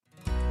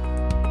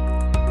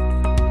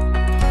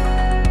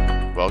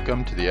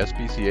Welcome to the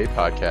SBCA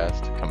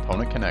podcast,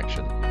 Component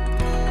Connection.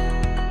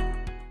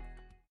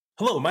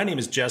 Hello, my name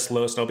is Jess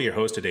Lowe, and I'll be your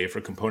host today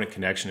for Component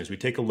Connection as we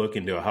take a look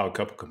into how a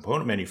couple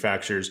component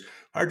manufacturers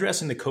are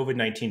addressing the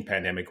COVID-19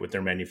 pandemic with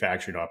their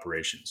manufacturing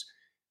operations.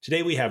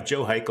 Today we have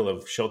Joe Heichel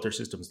of Shelter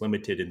Systems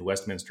Limited in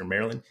Westminster,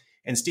 Maryland,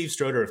 and Steve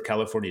Stroder of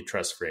California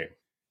Truss Frame.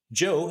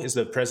 Joe is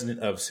the president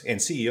and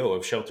CEO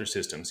of Shelter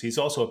Systems. He's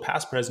also a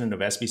past president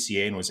of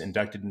SBCA and was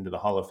inducted into the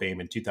Hall of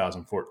Fame in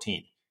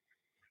 2014.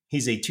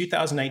 He's a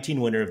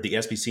 2019 winner of the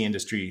SBC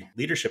Industry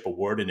Leadership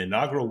Award and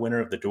inaugural winner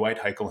of the Dwight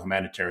Heichel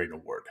Humanitarian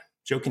Award.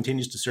 Joe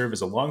continues to serve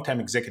as a longtime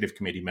executive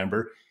committee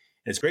member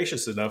and is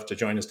gracious enough to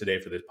join us today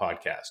for this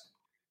podcast.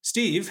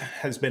 Steve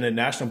has been a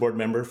national board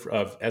member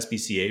of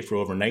SBCA for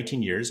over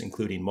 19 years,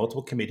 including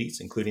multiple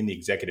committees, including the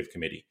executive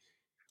committee.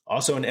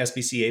 Also an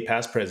SBCA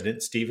past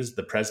president, Steve is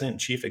the president and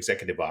chief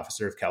executive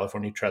officer of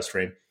California Truss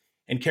Frame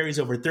and carries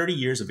over 30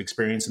 years of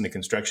experience in the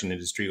construction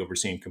industry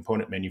overseeing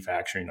component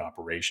manufacturing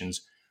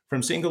operations,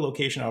 from single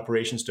location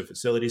operations to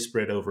facilities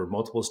spread over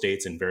multiple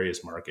states and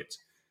various markets.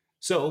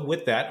 So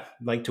with that,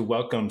 I'd like to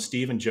welcome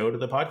Steve and Joe to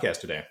the podcast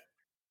today.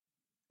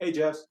 Hey,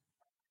 Jess.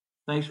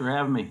 Thanks for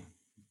having me.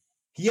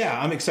 Yeah,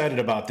 I'm excited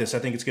about this. I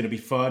think it's going to be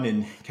fun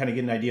and kind of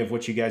get an idea of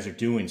what you guys are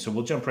doing. So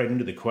we'll jump right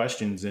into the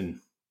questions. And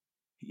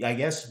I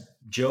guess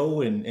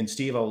Joe and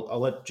Steve, I'll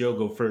let Joe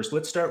go first.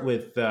 Let's start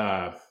with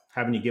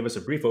having you give us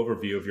a brief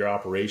overview of your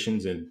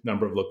operations and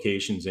number of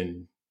locations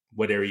and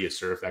what area you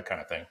serve, that kind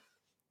of thing.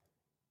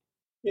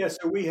 Yeah,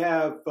 so we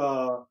have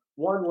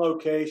one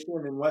location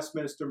in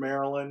Westminster,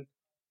 Maryland.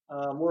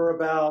 We're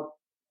about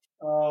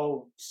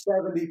 70%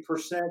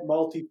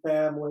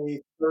 multifamily,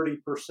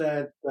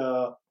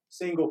 30%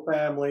 single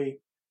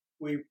family.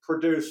 We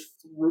produce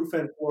roof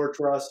and floor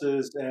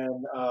trusses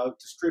and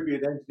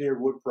distribute engineered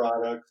wood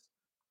products.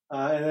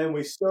 And then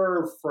we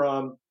serve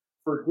from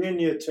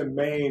Virginia to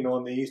Maine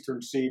on the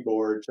eastern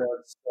seaboard. So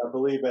I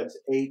believe that's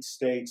 8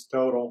 states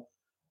total.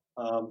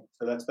 So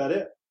that's about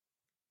it.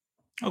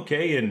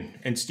 Okay,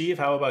 and Steve,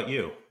 how about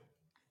you?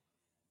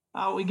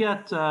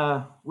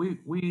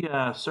 We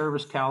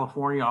service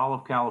California, all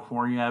of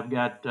California. I've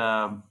got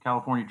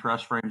California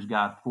Truss Frame's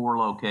got 4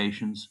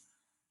 locations.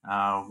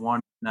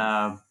 One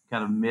kind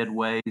of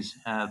midways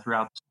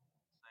throughout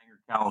Sanger,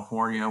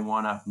 California,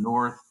 one up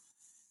north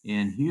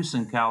in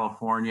Houston,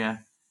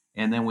 California,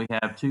 and then we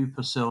have 2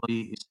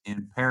 facilities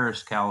in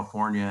Paris,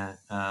 California,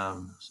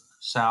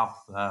 south,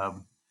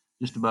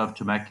 just above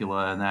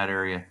Temecula in that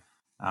area.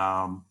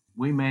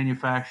 We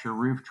manufacture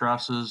roof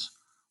trusses,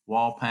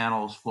 wall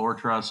panels, floor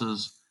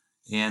trusses,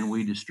 and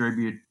we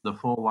distribute the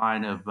full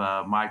line of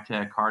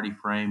Mytech Hardy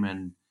Frame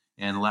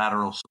and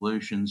lateral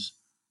solutions,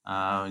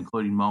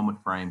 including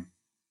Moment Frame.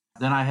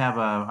 Then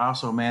I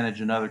also manage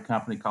another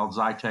company called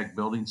Zytec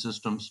Building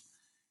Systems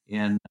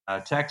in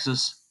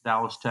Texas,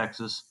 Dallas,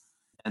 Texas,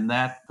 and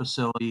that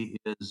facility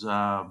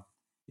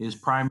is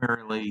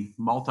primarily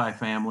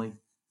multifamily,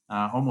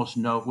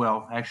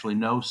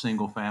 no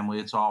single family.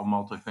 It's all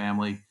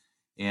multifamily.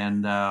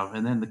 And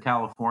then the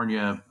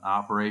California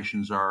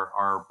operations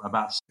are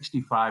about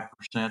 65%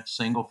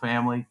 single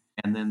family,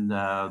 and then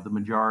the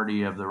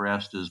majority of the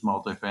rest is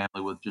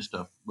multifamily with just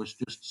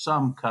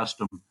some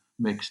custom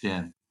mixed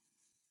in.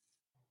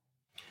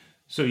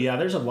 So yeah,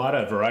 there's a lot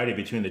of variety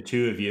between the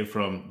two of you,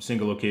 from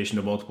single location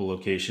to multiple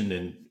location,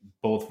 and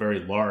both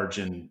very large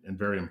and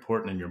very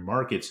important in your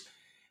markets.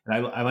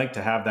 And I like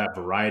to have that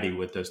variety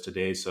with us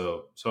today.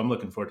 So I'm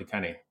looking forward to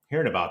kind of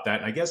hearing about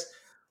that. And I guess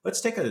let's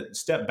take a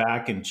step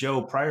back. And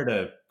Joe, prior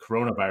to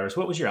coronavirus,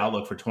 what was your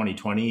outlook for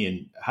 2020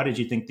 and how did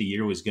you think the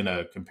year was going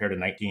to compare to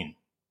 19?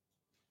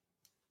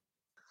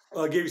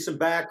 I'll give you some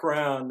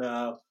background.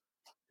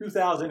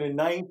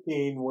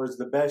 2019 was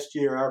the best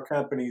year our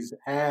company's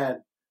had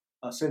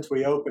since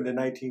we opened in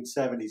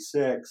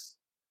 1976.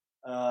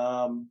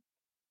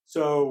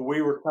 So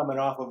we were coming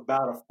off of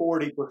about a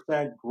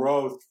 40%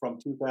 growth from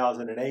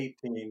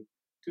 2018.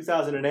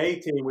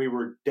 2018, we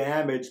were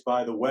damaged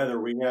by the weather.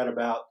 We had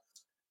about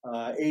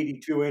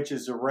 82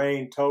 inches of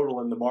rain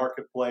total in the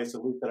marketplace,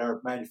 at least at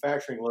our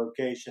manufacturing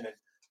location. And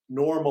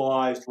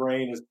normalized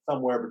rain is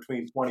somewhere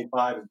between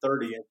 25 and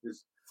 30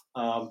 inches.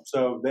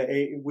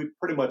 We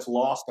pretty much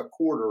lost a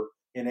quarter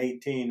in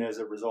 18 as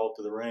a result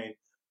of the rain.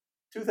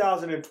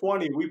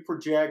 2020, we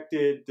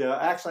projected,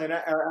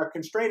 our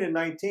constraint in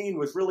 19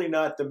 was really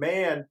not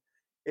demand.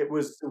 It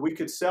was, we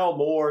could sell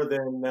more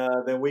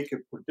than we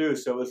could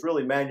produce. So it was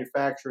really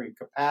manufacturing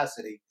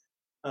capacity.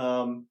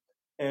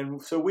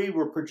 And so we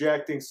were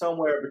projecting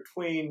somewhere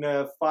between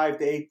 5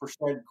 to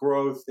 8%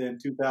 growth in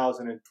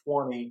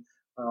 2020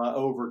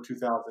 over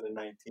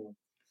 2019.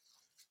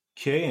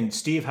 Okay. And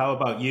Steve, how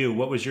about you?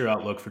 What was your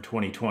outlook for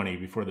 2020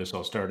 before this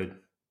all started?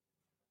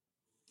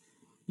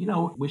 You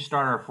know, we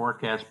started our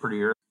forecast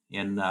pretty early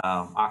in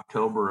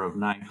October of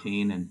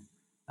 19, and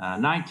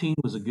 19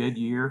 was a good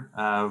year.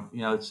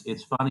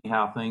 It's funny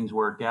how things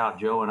work out.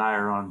 Joe and I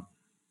are on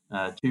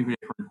two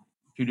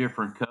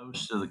different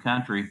coasts of the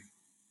country.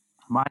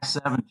 My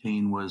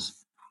 17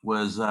 was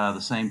the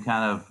same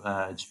kind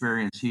of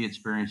experience he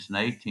experienced in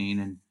 18,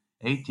 and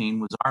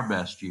 18 was our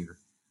best year.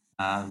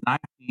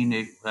 19 18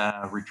 it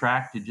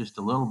retracted just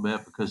a little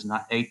bit because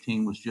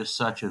 18 was just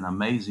such an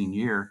amazing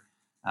year.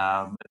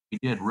 But we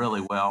did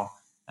really well.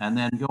 And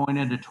then going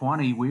into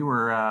 20, we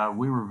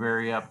were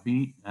very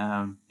upbeat,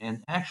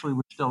 and actually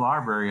we still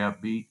are very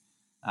upbeat.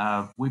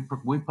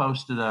 We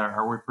posted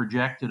or we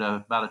projected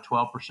about a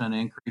 12%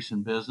 increase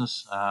in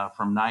business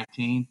from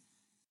 19,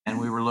 and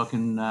we were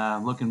looking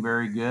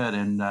very good.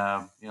 And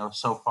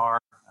so far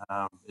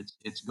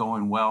it's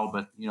going well.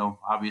 But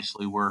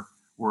obviously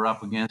we're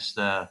up against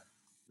the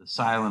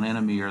silent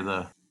enemy or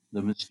the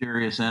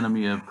mysterious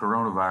enemy of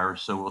coronavirus.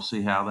 So we'll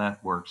see how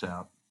that works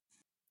out.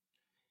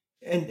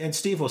 And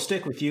Steve, we'll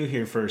stick with you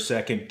here for a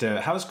second.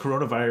 How has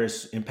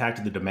coronavirus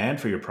impacted the demand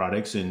for your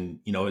products? And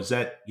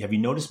have you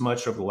noticed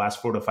much over the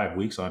last 4 to 5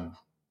 weeks on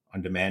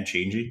demand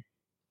changing?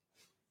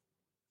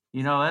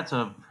 That's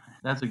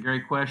a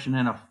great question,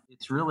 and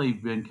it's really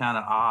been kind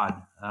of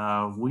odd.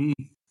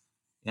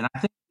 And I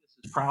think this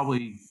is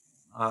probably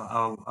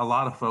a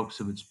lot of folks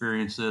have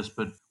experienced this,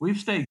 but we've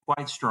stayed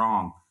quite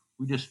strong.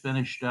 We just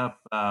finished up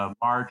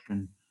March,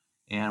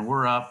 and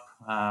we're up.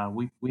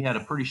 We had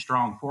a pretty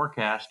strong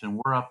forecast, and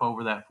we're up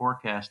over that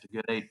forecast a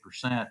good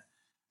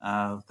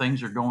 8%.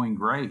 Things are going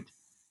great,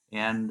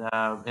 and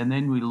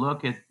then we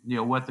look at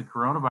what the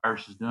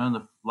coronavirus is doing.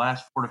 The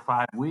last 4 to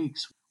 5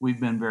 weeks, we've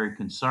been very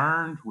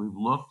concerned. We've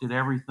looked at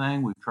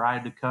everything. We've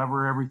tried to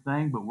cover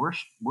everything, but we're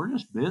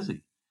just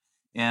busy,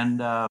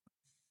 and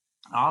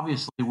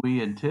obviously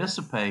we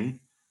anticipate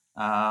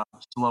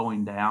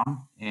slowing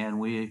down, and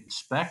we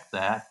expect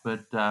that,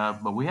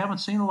 but we haven't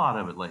seen a lot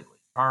of it lately,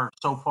 or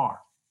so far.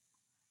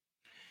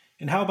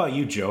 And how about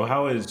you, Joe?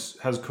 Has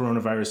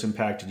coronavirus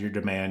impacted your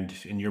demand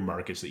in your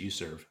markets that you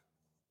serve?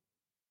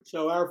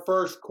 So our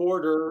first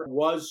quarter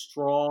was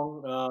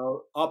strong,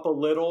 up a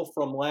little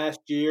from last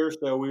year.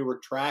 So we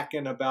were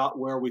tracking about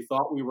where we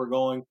thought we were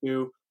going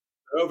to.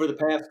 Over the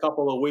past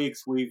couple of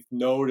weeks, we've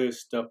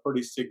noticed a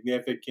pretty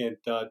significant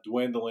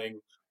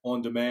dwindling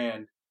on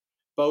demand,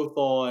 both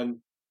on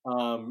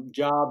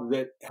jobs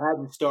that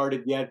hadn't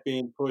started yet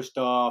being pushed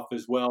off,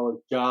 as well as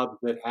jobs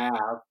that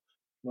have.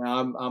 Now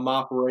I'm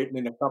operating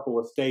in a couple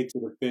of states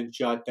that have been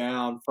shut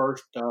down.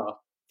 First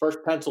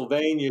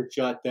Pennsylvania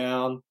shut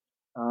down,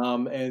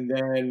 and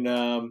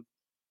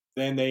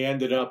then they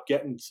ended up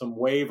getting some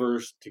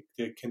waivers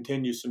to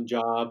continue some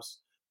jobs.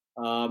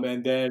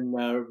 And then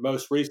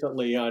most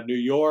recently, New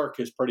York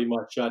is pretty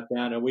much shut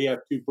down, and we have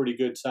two pretty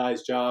good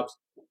sized jobs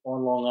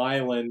on Long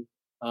Island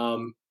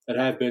that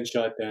have been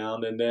shut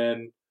down. And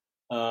then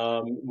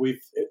we've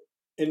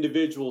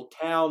individual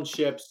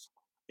townships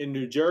in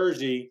New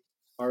Jersey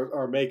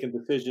are making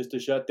decisions to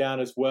shut down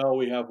as well.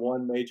 We have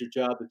one major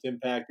job that's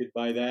impacted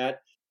by that.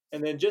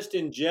 And then just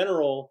in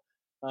general,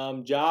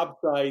 job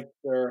sites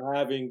are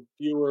having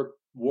fewer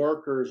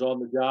workers on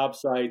the job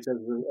sites as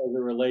it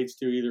relates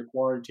to either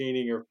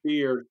quarantining or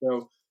fear.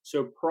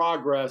 So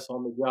progress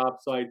on the job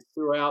sites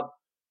throughout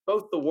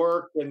both the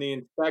work and the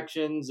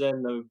inspections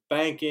and the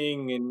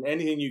banking and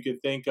anything you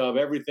could think of,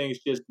 everything's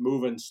just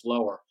moving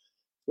slower.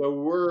 So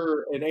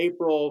we're in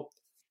April,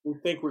 we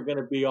think we're going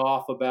to be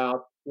off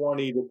about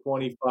 20 to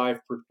 25%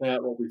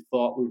 what we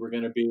thought we were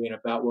going to be, and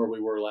about where we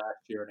were last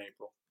year in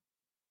April.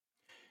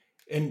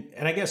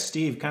 And I guess,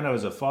 Steve, kind of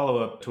as a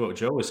follow-up to what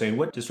Joe was saying,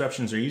 what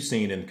disruptions are you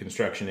seeing in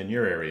construction in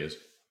your areas?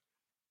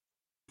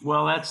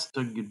 Well, that's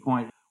a good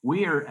point.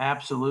 We are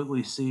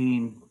absolutely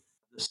seeing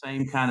the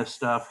same kind of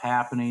stuff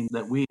happening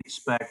that we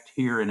expect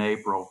here in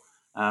April.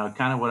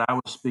 Kind of what I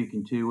was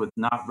speaking to, with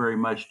not very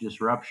much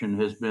disruption,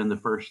 has been the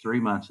first 3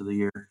 months of the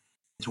year.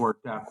 It's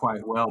worked out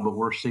quite well, but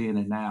we're seeing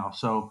it now.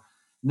 So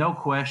no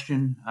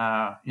question,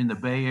 in the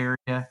Bay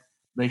Area,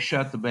 they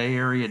shut the Bay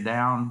Area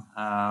down.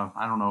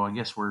 I don't know, I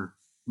guess we're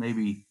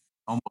maybe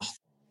almost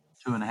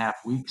 2.5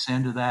 weeks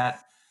into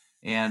that.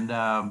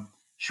 And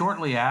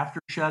shortly after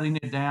shutting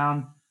it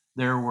down,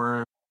 there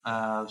were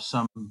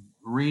some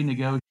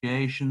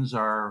renegotiations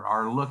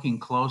are looking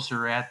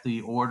closer at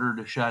the order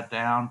to shut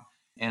down,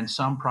 and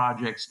some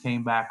projects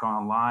came back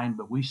online,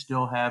 but we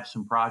still have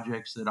some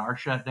projects that are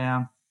shut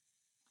down.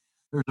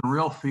 There's a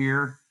real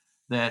fear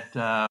that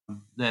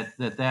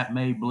that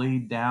may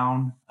bleed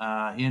down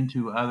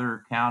into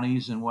other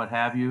counties and what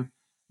have you,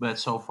 but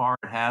so far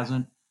it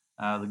hasn't.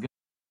 The governor's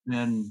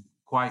been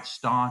quite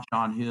staunch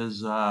on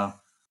his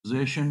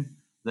position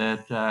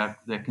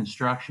that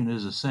construction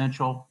is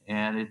essential,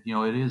 and it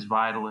is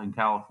vital in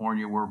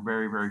California. We're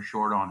very, very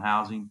short on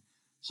housing,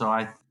 so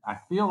I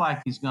feel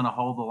like he's going to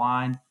hold the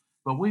line.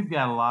 But we've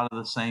got a lot of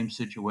the same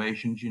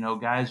situations.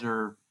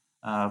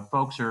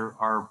 Folks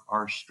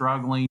are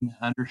struggling,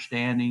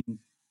 understanding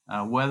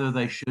whether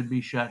they should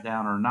be shut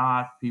down or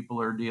not.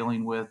 People are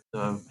dealing with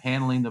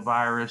handling the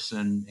virus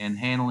and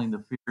handling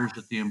the fears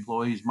that the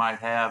employees might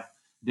have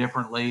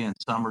differently, and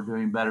some are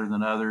doing better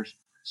than others.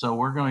 So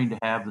we're going to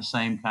have the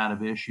same kind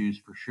of issues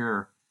for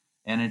sure.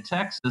 And in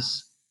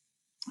Texas,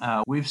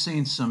 we've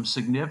seen some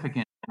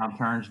significant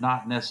downturns,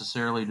 not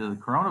necessarily to the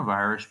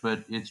coronavirus,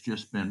 but it's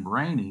just been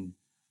raining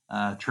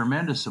a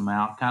tremendous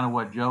amount, kind of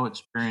what Joe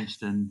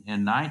experienced in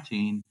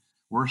 19,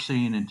 we're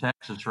seeing in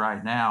Texas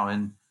right now.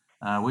 And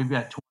We've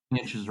got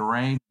 20 inches of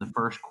rain in the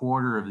first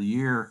quarter of the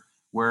year,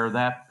 where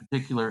that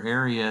particular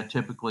area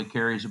typically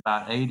carries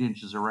about 8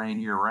 inches of rain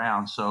year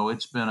round. So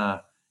it's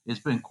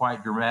been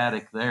quite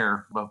dramatic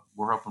there, but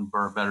we're hoping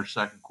for a better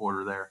second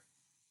quarter there.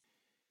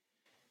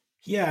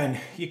 Yeah, and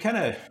you kind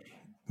of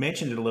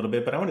mentioned it a little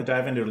bit, but I want to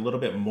dive into it a little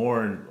bit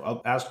more. And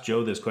I'll ask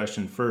Joe this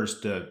question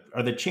first.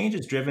 Are the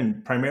changes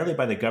driven primarily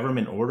by the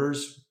government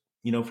orders,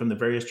 from the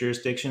various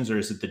jurisdictions, or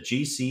is it the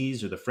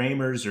GCs or the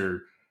framers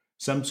or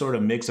some sort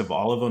of mix of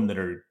all of them that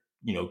are,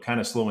 kind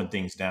of slowing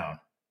things down?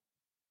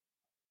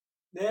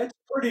 That's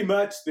pretty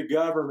much the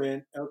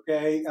government,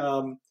 okay?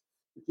 The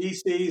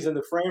GCs and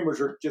the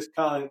framers are just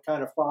kind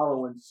of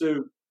following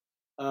suit.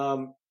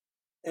 Um,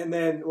 and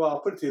then, well, I'll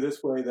put it to you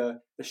this way: the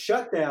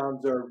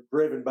shutdowns are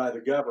driven by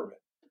the government.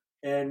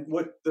 And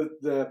what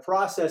the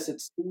process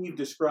that Steve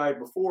described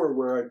before,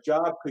 where a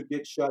job could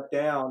get shut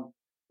down,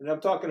 and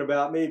I'm talking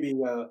about maybe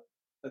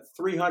a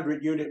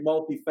 300 unit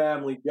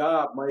multifamily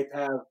job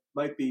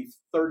might be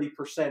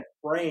 30%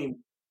 framed,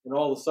 and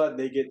all of a sudden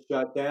they get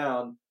shut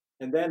down.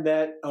 And then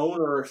that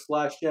owner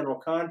slash general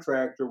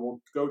contractor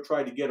will go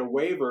try to get a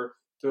waiver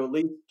to at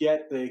least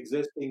get the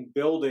existing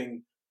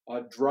building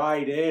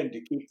dried in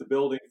to keep the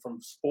building from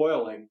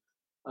spoiling.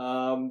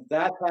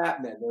 That's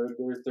happening.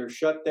 They're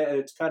shut down.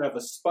 It's kind of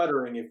a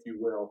sputtering, if you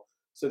will.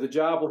 So the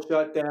job will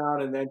shut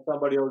down, and then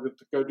somebody will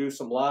go do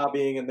some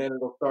lobbying, and then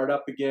it'll start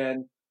up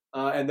again,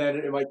 and then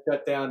it might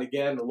shut down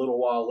again a little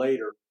while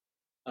later.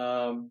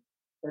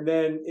 And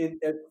then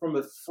from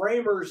the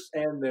framers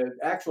and the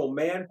actual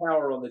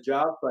manpower on the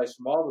job sites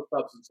from all the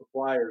substance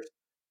suppliers,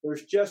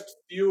 there's just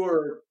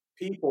fewer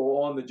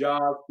people on the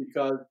jobs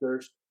because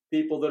there's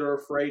people that are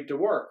afraid to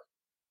work.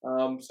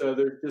 So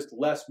there's just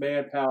less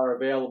manpower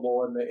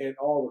available in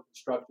all the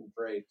construction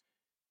trades.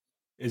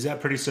 Is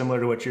that pretty similar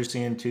to what you're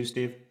seeing too,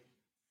 Steve?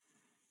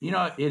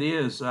 It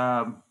is.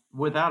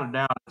 Without a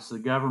doubt, it's the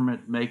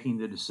government making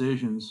the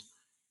decisions.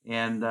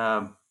 And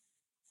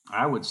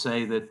I would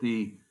say that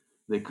the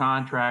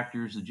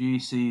contractors, the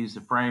GCs,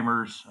 the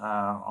framers,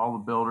 all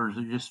the builders,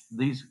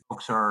 these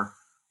folks are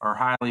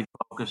highly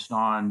focused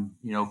on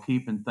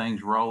keeping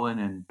things rolling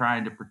and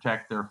trying to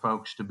protect their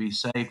folks to be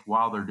safe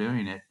while they're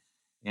doing it.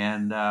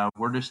 And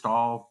we're just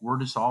all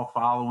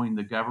following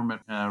the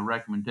government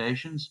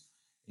recommendations,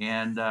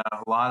 and a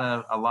lot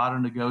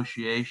of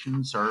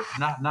negotiations, or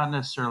not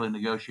necessarily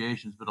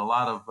negotiations, but a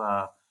lot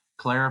of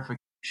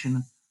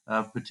clarification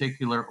of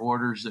particular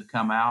orders that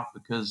come out,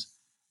 because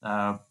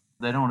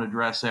they don't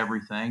address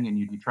everything, and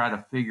you try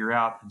to figure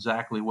out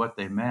exactly what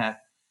they meant.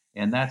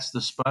 And that's the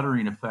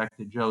sputtering effect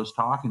that Joe's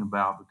talking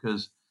about,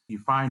 because you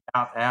find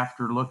out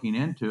after looking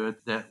into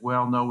it that,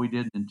 well, no, we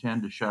didn't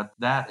intend to shut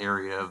that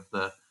area of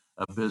the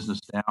business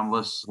down.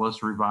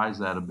 Let's revise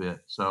that a bit.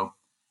 So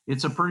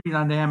it's a pretty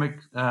dynamic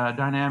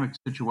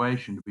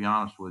situation, to be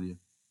honest with you.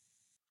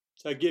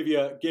 So I give you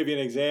an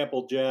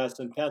example, Jess.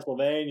 In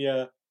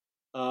Pennsylvania,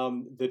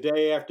 the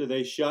day after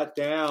they shut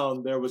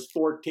down, there was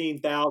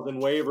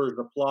 14,000 waivers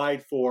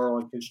applied for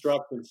on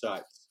construction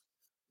sites.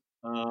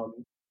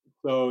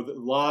 So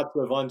lots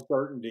of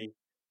uncertainty.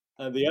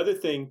 The other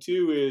thing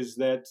too is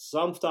that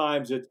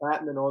sometimes it's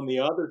happening on the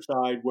other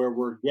side, where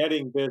we're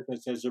getting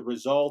business as a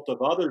result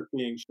of others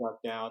being shut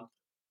down.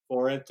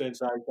 For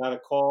instance, I got a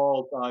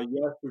call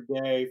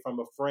yesterday from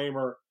a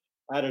framer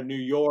out of New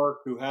York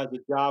who has a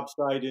job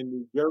site in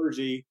New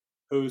Jersey,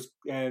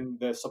 and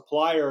the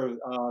supplier,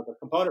 the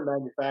component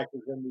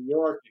manufacturers in New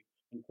York,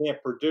 and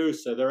can't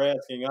produce, so they're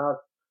asking us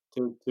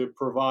to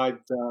provide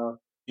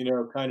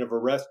kind of a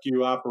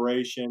rescue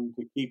operation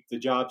to keep the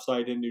job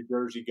site in New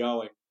Jersey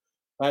going.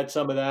 I had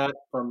some of that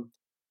from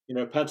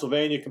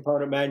Pennsylvania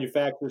component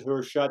manufacturers who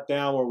are shut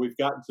down, where we've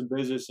gotten some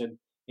business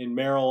in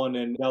Maryland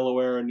and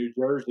Delaware and New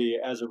Jersey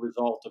as a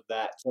result of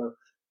that. So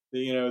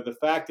the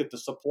fact that the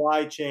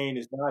supply chain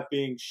is not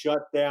being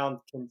shut down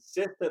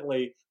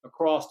consistently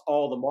across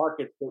all the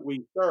markets that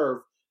we serve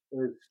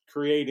is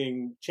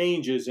creating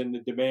changes in the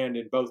demand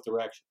in both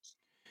directions.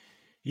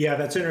 Yeah,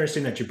 that's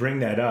interesting that you bring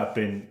that up.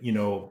 And,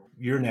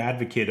 you're an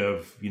advocate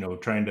of,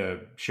 trying to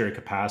share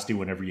capacity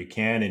whenever you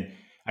can. And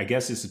I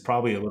guess this is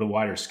probably a little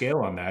wider scale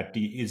on that.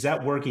 Is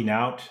that working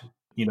out,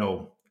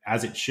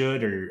 as it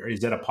should, or is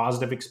that a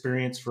positive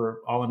experience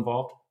for all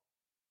involved?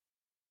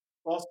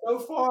 Well, so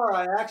far,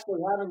 I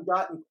actually haven't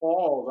gotten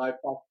calls. I've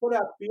put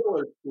out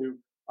feelers to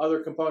other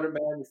component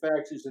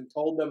manufacturers and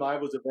told them I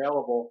was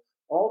available.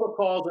 All the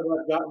calls that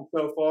I've gotten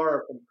so far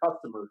are from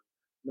customers,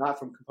 not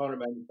from component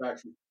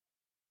manufacturers.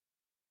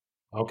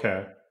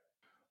 Okay.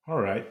 All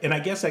right. And I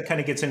guess that kind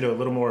of gets into a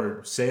little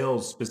more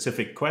sales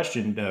specific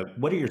question.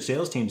 What are your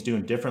sales teams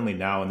doing differently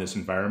now in this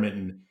environment?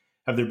 And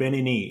have there been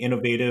any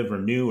innovative or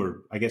new,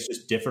 or I guess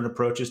just different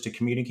approaches to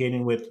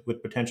communicating with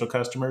potential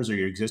customers or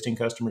your existing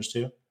customers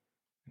too?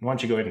 Why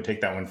don't you go ahead and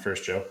take that one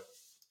first, Joe?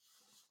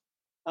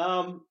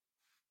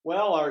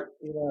 Well,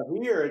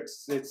 here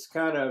it's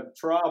kind of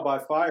trial by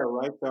fire,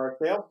 right? So our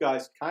sales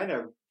guys kind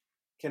of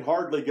can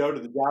hardly go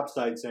to the job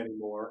sites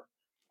anymore.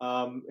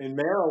 In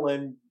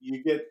Maryland,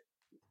 you get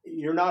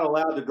you're not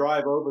allowed to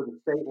drive over the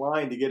state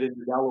line to get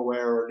into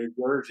Delaware or New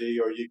Jersey,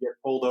 or you get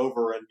pulled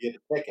over and get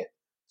a ticket.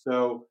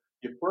 So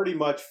you pretty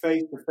much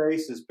face to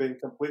face has been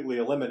completely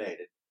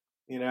eliminated.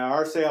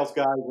 Our sales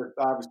guys have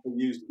obviously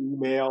used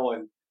email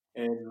and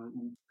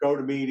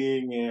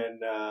GoToMeeting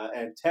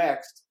and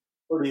text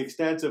pretty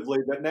extensively,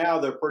 but now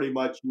they're pretty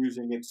much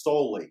using it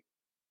solely.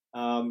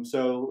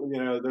 So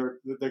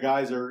the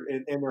guys are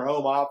in their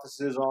home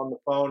offices on the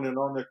phone and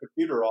on their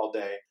computer all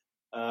day.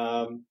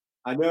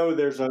 I know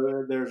there's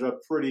a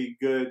pretty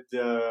good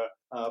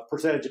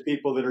percentage of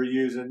people that are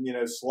using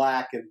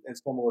Slack and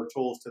similar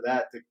tools to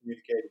that to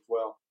communicate as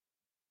well.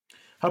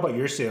 How about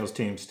your sales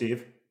team,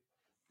 Steve?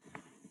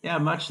 Yeah,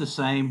 much the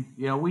same.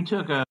 We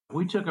took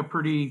a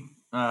pretty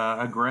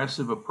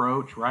aggressive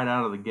approach right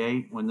out of the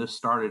gate when this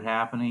started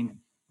happening.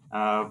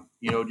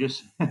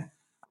 Just I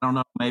don't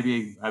know,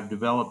 maybe I've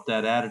developed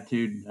that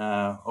attitude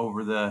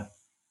over the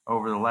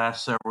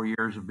last several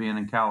years of being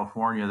in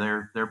California.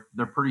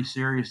 They're pretty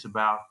serious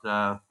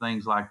about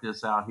things like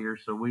this out here.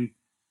 So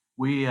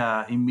we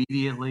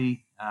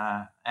immediately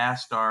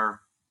asked our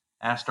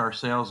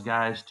sales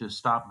guys to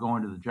stop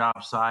going to the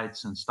job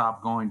sites and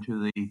stop going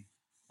to the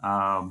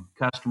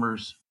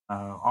customers'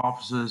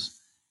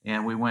 offices,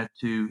 and we went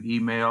to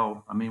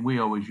email. I mean, we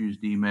always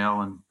used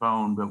email and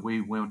phone, but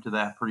we went to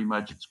that pretty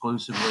much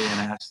exclusively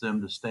and asked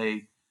them to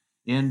stay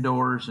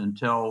indoors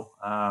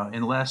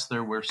unless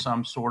there were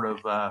some sort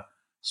of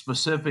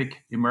specific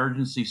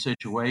emergency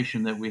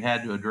situation that we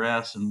had to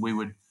address, and we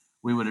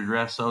would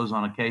address those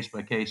on a case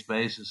by case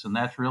basis. And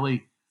that's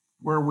really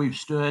where we've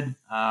stood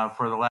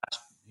for the last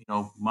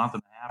month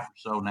and a half or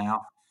so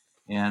now,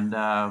 and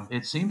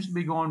it seems to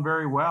be going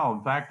very well.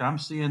 In fact, I'm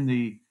seeing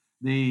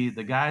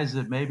the guys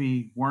that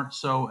maybe weren't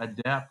so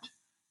adept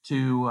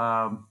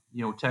to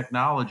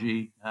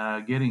technology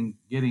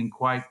getting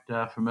quite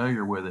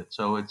familiar with it.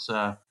 So it's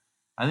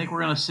I think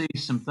we're going to see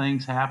some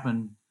things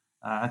happen.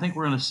 I think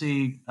we're going to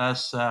see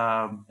us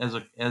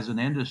as an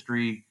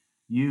industry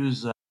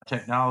use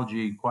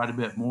technology quite a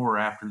bit more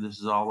after this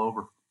is all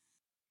over.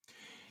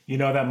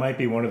 That might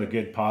be one of the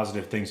good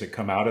positive things that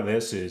come out of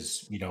this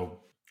is,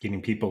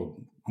 getting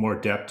people more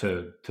adept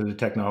to the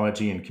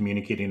technology and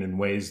communicating in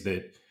ways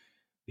that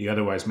they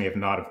otherwise may have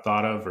not have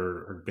thought of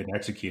or been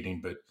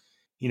executing. But,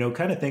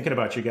 kind of thinking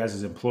about you guys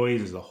as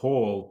employees as a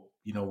whole,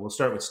 we'll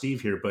start with Steve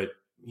here, but,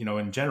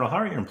 in general, how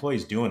are your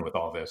employees doing with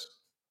all this?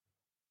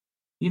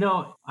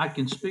 I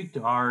can speak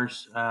to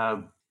ours.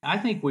 I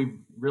think we've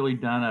really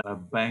done a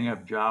bang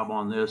up job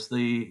on this.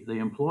 The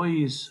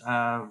employees,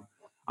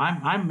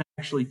 I'm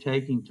actually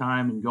taking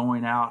time and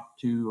going out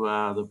to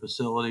the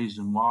facilities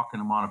and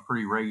walking them on a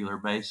pretty regular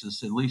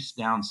basis, at least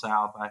down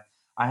south.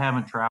 I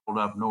haven't traveled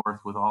up north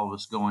with all of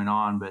this going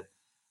on, but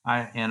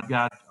I've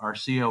got our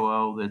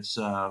COO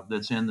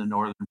that's in the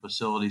northern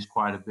facilities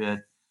quite a bit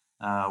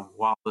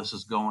while this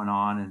is going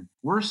on, and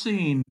we're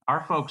seeing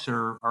our folks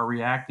are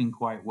reacting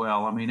quite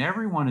well. I mean,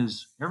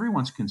 everyone's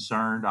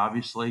concerned,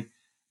 obviously,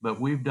 but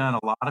we've done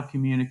a lot of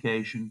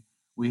communication.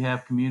 We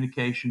have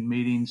communication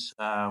meetings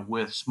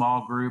with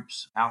small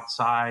groups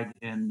outside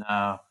in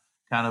kind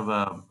of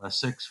a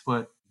 6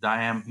 foot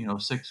diameter,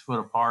 6 foot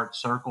apart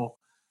circle,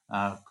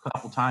 a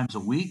couple times a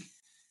week.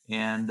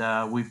 And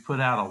we've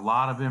put out a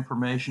lot of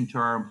information to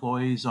our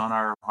employees on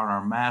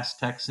our mass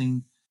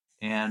texting,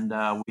 and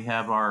we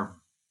have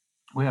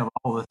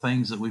all the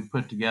things that we've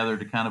put together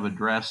to kind of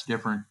address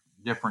different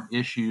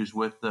issues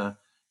with the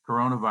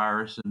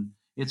coronavirus, and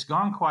it's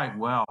gone quite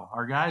well.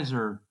 Our guys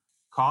are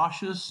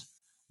cautious,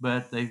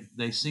 but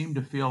they seem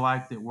to feel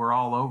like that we're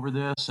all over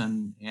this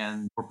and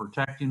we're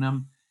protecting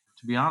them.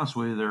 To be honest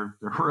with you, they're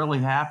really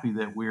happy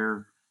that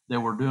we're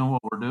doing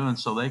what we're doing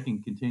so they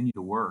can continue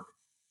to work.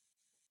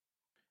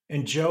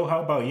 And Joe,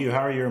 how about you?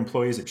 How are your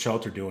employees at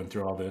Shelter doing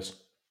through all this?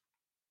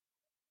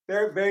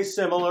 They're very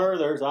similar.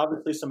 There's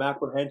obviously some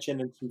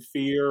apprehension and some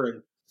fear,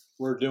 and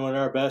we're doing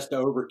our best to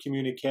over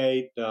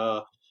communicate.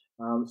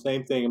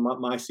 Same thing.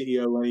 My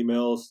COO Lenny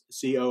Mills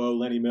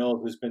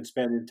has been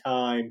spending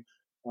time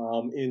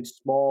in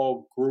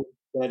small group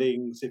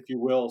settings, if you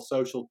will,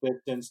 social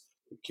distance,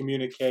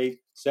 communicate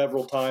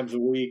several times a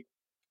week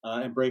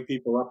and bring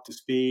people up to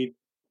speed.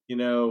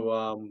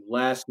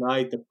 Last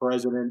night the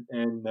president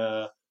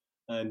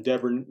and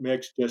Deborah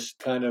Mix just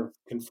kind of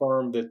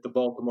confirmed that the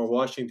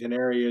Baltimore-Washington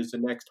area is the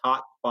next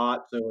hot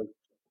spot. So,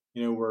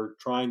 we're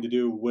trying to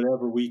do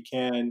whatever we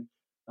can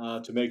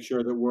to make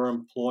sure that we're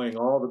employing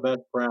all the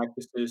best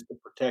practices to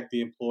protect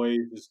the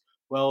employees as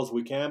well as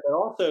we can, but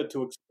also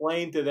to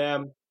explain to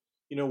them,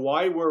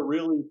 why we're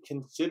really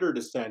considered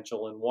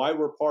essential and why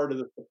we're part of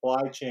the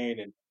supply chain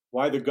and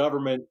why the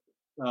government,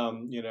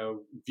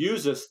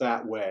 views us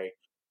that way.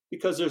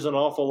 Because there's an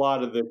awful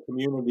lot of the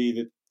community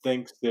that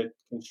thinks that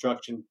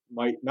construction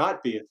might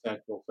not be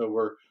essential. So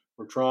we're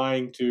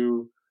trying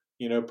to,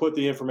 put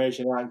the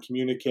information out and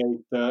communicate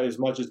as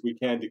much as we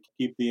can to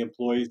keep the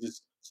employees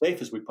as safe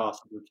as we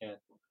possibly can.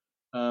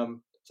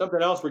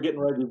 Something else we're getting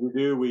ready to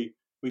do, we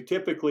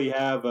typically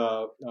have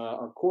a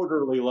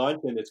quarterly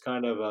lunch, and it's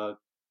kind of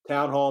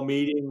town hall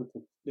meeting,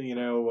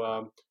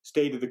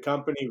 state of the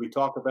company. We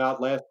talk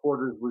about last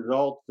quarter's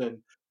results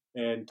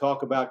and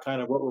talk about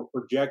kind of what we're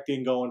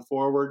projecting going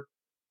forward.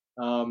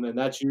 And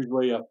that's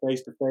usually a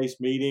face-to-face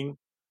meeting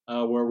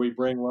where we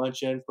bring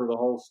lunch in for the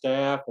whole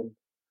staff. And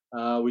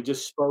we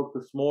just spoke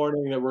this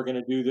morning that we're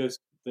going to do this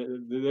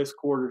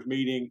quarter's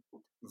meeting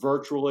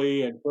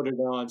virtually and put it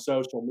on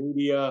social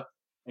media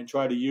and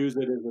try to use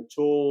it as a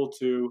tool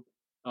to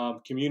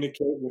communicate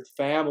with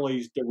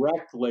families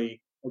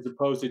directly as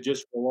opposed to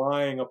just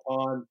relying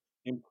upon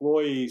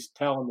employees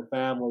telling the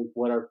families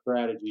what our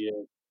strategy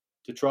is,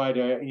 to try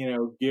to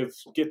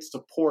get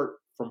support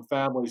from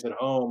families at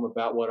home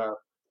about what our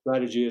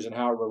strategy is and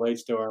how it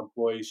relates to our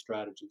employee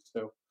strategy.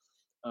 So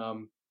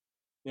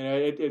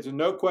it's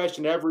no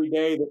question every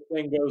day that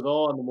thing goes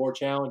on, the more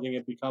challenging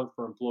it becomes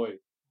for employees.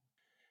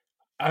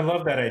 I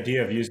love that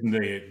idea of using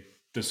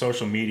the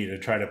social media to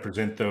try to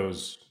present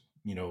those,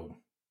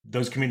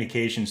 those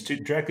communications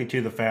directly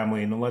to the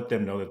family and to let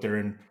them know that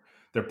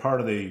they're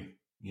part of the,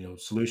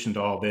 solution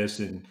to all this.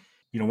 And,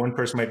 one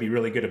person might be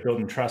really good at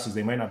building trust, as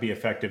they might not be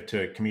effective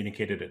to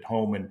communicate it at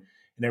home and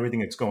everything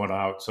that's going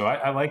out. So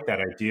I like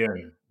that idea.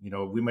 And,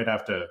 we might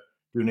have to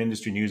do an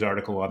industry news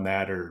article on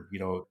that, or,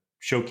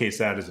 showcase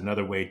that as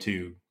another way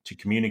to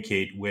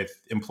communicate with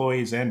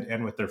employees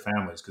and with their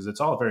families, because it's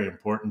all very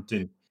important.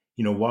 And,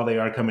 while they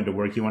are coming to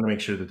work, you want to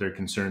make sure that their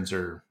concerns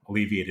are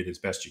alleviated as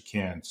best you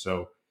can.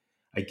 So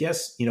I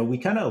guess, we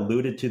kind of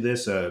alluded to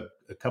this a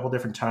couple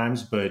different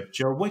times, but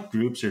Joe, what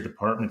groups or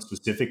departments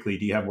specifically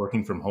do you have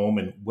working from home,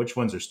 and which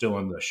ones are still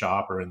in the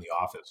shop or in the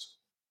office?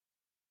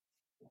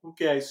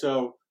 Okay,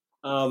 so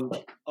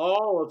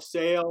all of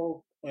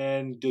sales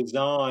and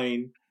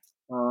design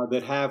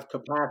that have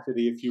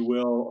capacity, if you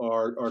will,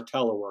 are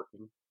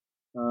teleworking.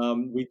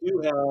 We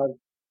do have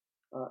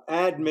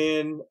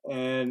admin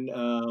and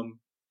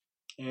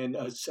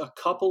a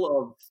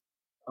couple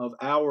of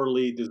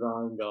hourly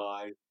design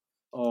guys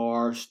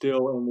are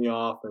still in the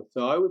office.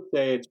 So I would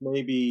say it's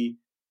maybe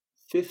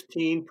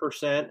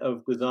 15%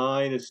 of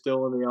design is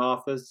still in the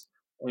office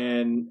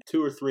and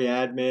 2 or 3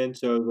 admin.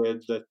 So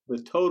the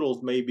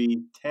totals may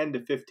be 10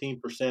 to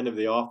 15% of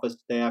the office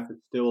staff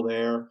is still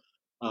there,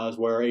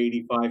 where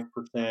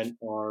 85%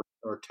 are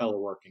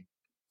teleworking.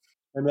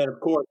 And then, of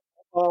course,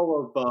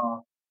 all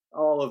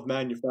of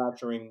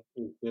manufacturing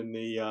is in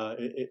the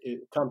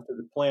it comes to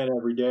the plant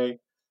every day.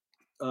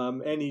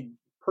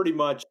 Pretty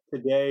much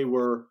today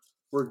we're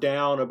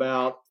down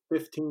about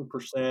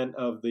 15%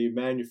 of the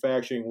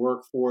manufacturing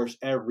workforce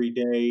every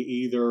day,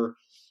 either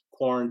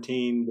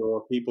quarantined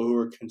or people who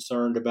are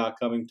concerned about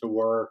coming to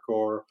work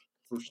or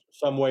for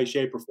some way,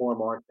 shape, or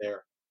form aren't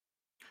there.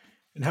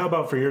 And how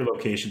about for your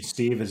location,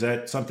 Steve? Is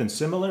that something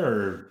similar,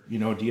 or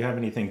do you have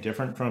anything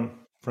different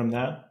from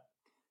that?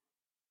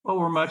 Well,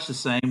 we're much the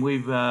same.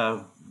 We've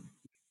got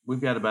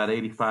about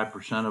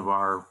 85% of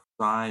our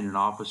design and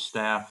office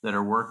staff that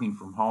are working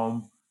from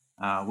home.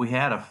 We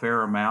had a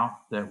fair amount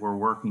that were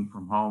working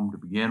from home to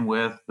begin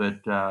with, but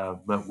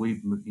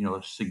we've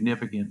a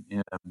significant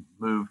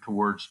move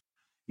towards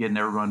getting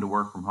everyone to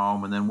work from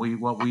home. And then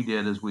what we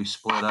did is we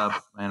split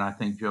up, and I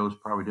think Joe's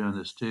probably doing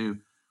this too.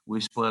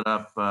 We split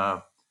up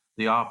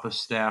the office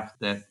staff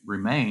that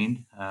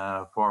remained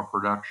for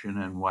production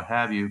and what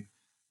have you.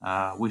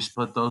 We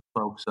split those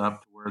folks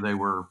up to where they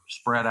were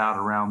spread out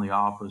around the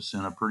office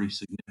in a pretty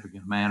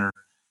significant manner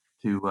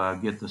to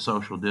get the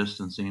social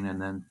distancing,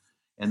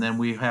 and then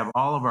we have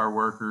all of our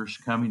workers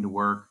coming to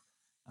work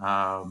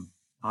on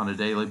a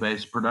daily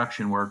basis.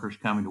 Production workers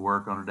coming to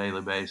work on a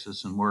daily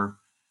basis, and we're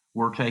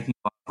taking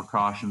a lot of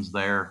precautions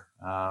there,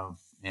 and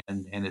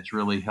it's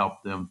really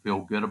helped them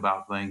feel good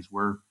about things.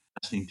 We're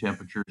testing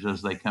temperatures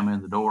as they come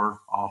in the door,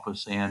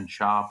 office and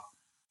shop.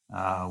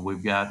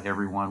 We've got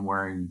everyone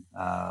wearing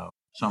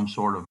some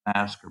sort of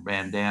mask or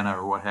bandana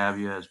or what have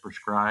you as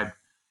prescribed,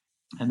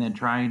 and then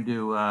trying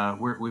to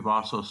we've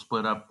also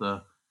split up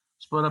the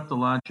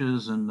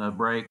lunches and the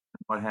break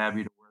and what have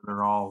you, to where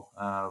they're all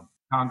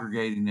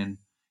congregating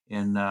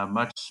in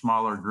much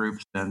smaller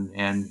groups and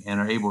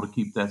are able to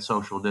keep that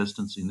social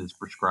distancing that's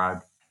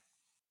prescribed.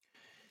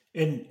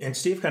 And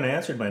Steve kind of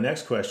answered my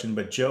next question,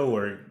 but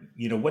Joe,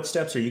 what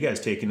steps are you guys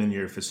taking in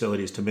your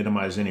facilities to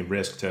minimize any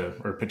risk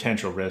or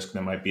potential risk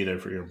that might be there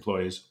for your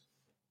employees?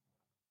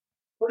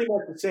 Pretty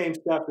much the same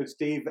stuff that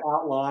Steve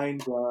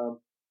outlined: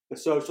 the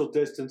social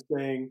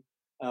distancing,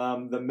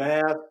 the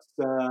masks.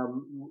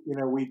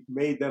 We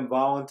made them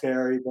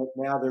voluntary, but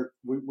now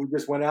we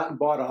just went out and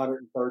bought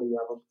 130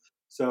 of them.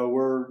 So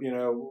we're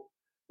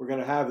going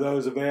to have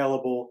those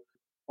available.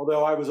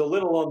 Although I was a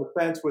little on the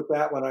fence with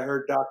that when I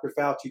heard Dr.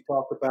 Fauci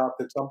talk about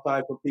that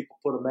sometimes when people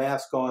put a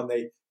mask on,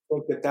 they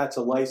think that that's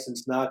a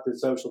license not to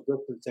social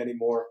distance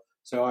anymore.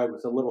 So I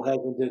was a little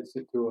hesitant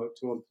to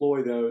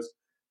employ those.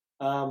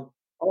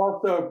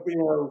 Also,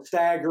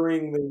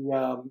 staggering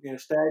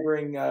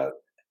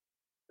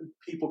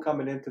people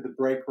coming into the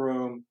break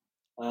room.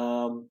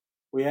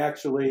 We have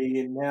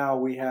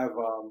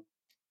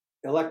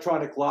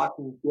electronic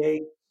locking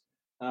gates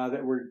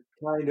that were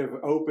kind of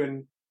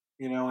open,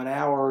 an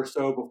hour or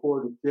so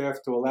before the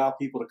shift to allow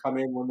people to come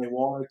in when they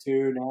wanted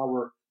to. Now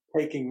we're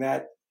taking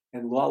that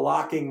and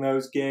locking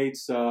those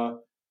gates to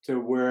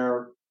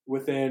where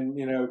within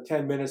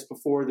 10 minutes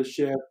before the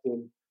shift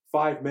and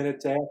 5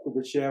 minutes after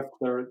the shift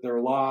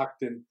they're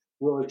locked, and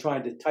really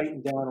trying to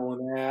tighten down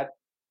on that.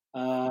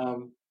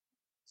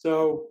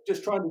 So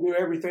just trying to do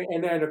everything,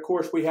 and then of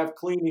course we have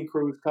cleaning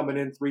crews coming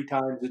in 3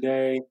 times a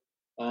day,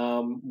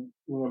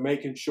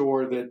 making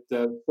sure that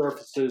the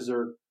surfaces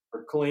are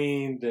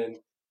cleaned, and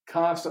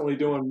constantly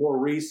doing more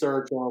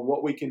research on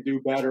what we can do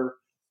better,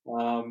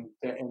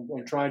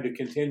 and trying to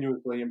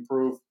continuously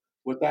improve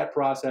what that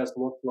process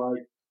looks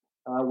like.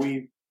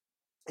 We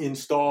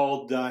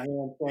installed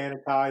hand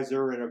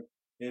sanitizer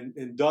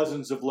in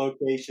dozens of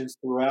locations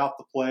throughout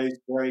the place,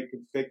 very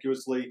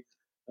conspicuously.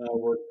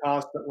 We're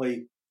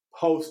constantly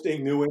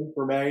posting new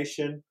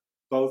information,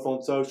 both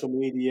on social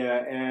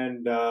media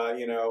and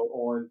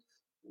on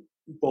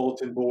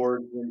bulletin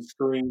boards and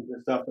screens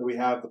and stuff that we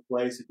have at the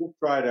place. And just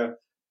try to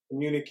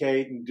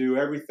communicate and do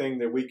everything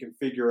that we can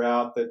figure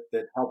out that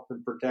helps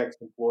and protects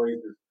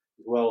employees as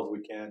well as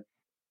we can.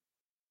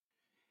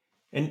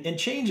 And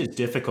change is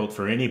difficult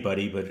for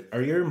anybody, but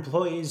are your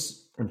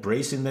employees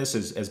embracing this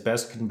as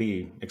best can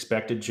be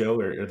expected, Joe?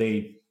 Or are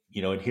they,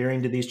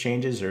 adhering to these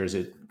changes, or is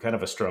it kind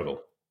of a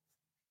struggle?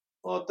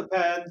 Well, it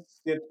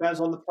depends. It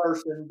depends on the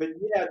person, but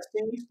yeah, it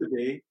seems to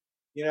be.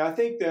 I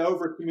think the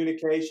over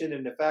communication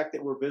and the fact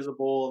that we're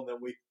visible and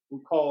then we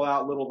call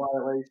out little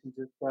violations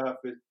and stuff,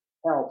 it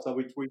helps. So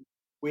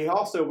we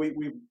also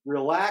we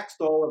relaxed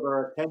all of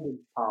our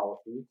attendance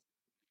policies.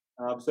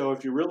 So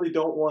if you really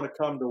don't want to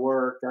come to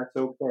work, that's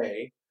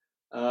okay.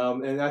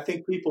 And I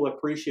think people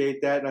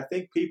appreciate that, and I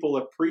think people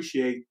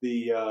appreciate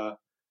the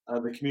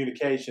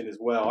communication as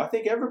well. I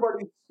think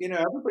everybody's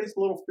a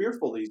little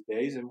fearful these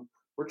days, and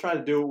we're trying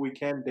to do what we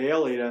can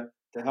daily to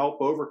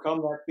help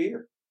overcome that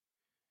fear.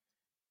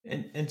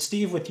 And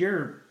Steve, with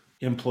your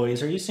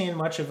employees, are you seeing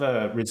much of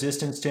a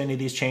resistance to any of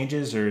these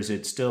changes, or is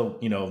it still,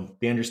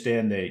 they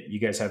understand that you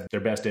guys have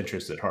their best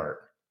interests at heart?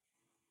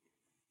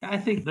 I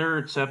think they're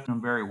accepting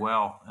them very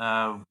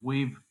well.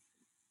 We've,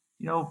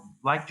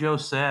 like Joe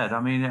said,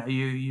 I mean,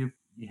 you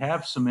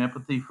have some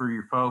empathy for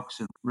your folks,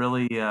 and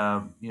really,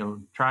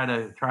 try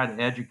to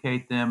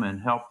educate them and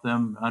help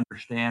them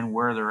understand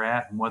where they're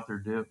at and what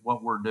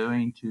we're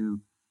doing to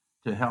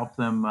help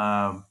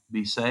them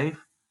be safe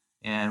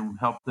and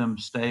help them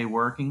stay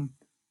working.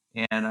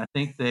 And I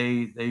think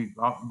they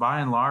by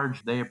and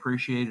large they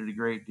appreciate it a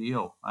great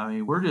deal. I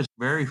mean, we're just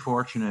very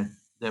fortunate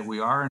that we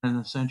are an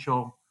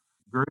essential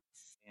group,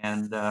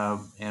 and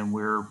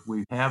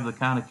we have the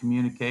kind of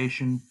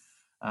communication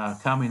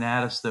coming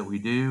at us that we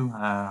do.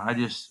 I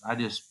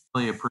just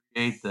really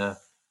appreciate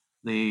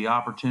the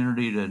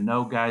opportunity to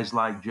know guys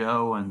like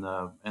Joe and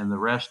the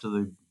rest of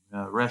the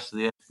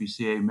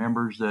SBCA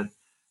members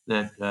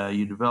that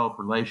you develop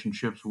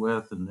relationships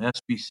with, and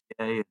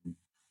SBCA and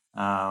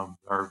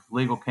our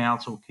legal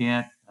counsel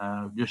Kent,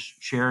 just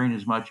sharing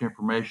as much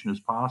information as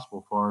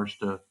possible for us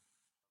to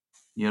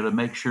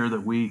make sure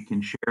that we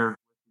can share with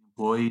the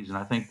employees, and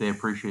I think they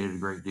appreciate it a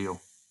great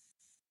deal.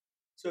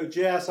 So,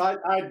 Jess, I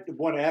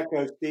want to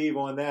echo Steve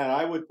on that.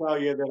 I would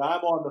tell you that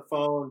I'm on the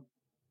phone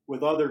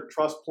with other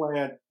trust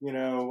plant,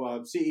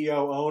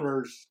 CEO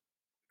owners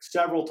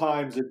several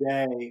times a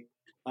day,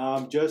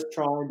 just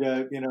trying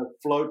to,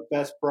 float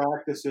best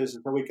practices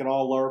so we can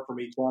all learn from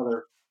each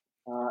other.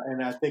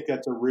 And I think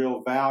that's a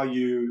real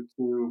value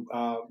to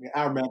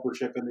our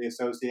membership in the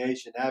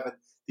association, having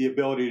the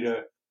ability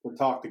to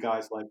talk to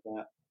guys like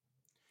that.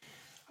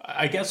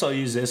 I guess I'll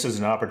use this as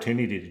an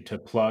opportunity to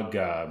plug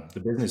the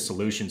business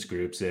solutions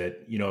groups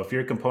that, if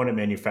you're a component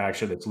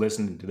manufacturer that's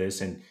listening to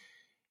this and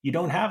you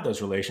don't have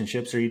those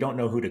relationships or you don't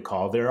know who to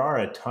call, there are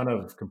a ton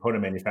of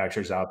component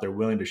manufacturers out there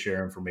willing to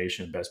share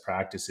information and best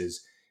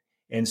practices,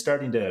 and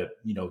starting to,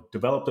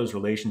 develop those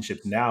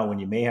relationships now when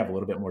you may have a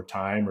little bit more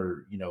time,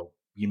 or,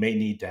 you may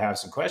need to have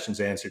some questions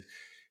answered.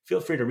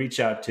 Feel free to reach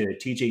out to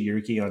TJ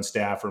Yerke on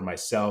staff or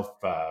myself,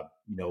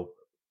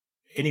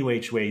 any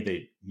which way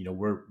that,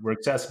 we're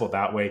accessible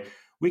that way.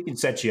 We can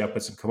set you up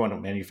with some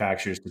component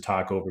manufacturers to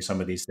talk over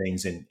some of these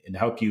things and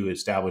help you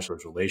establish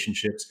those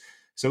relationships.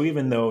 So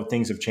even though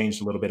things have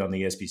changed a little bit on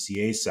the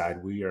SBCA side,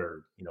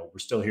 we're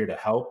still here to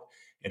help.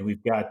 And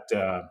we've got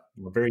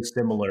very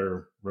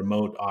similar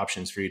remote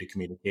options for you to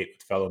communicate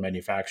with fellow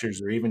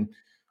manufacturers, or even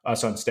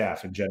us on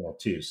staff in general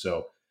too.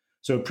 So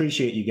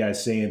appreciate you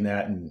guys saying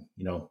that, and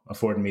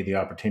affording me the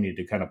opportunity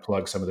to kind of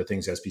plug some of the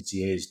things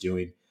SBCA is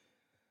doing.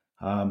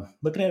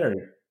 Looking at our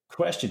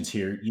questions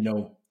here,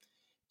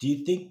 do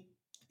you think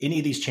any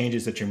of these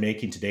changes that you're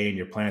making today in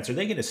your plants, are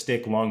they going to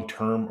stick long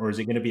term, or is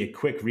it going to be a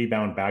quick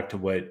rebound back to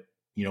what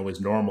was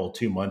normal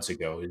 2 months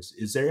ago?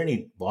 Is there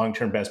any long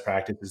term best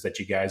practices that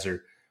you guys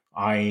are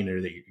eyeing,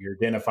 or that you're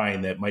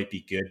identifying that might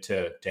be good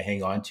to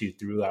hang on to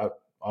throughout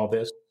all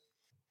this?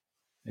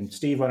 And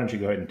Steve, why don't you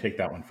go ahead and take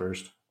that one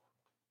first?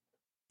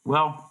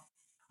 Well,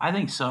 I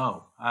think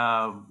so.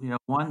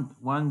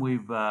 One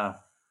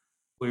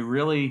we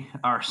really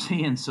are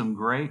seeing some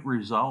great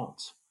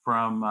results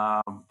from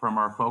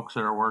our folks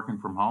that are working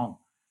from home.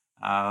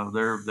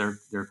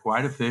 They're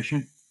quite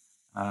efficient.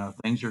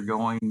 Things are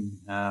going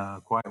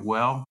quite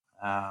well.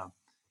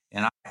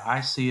 And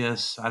I see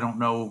us. I don't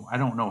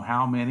know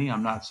how many.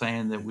 I'm not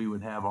saying that we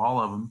would have all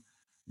of them,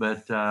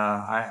 but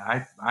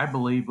I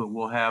believe that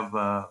we'll have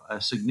a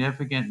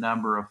significant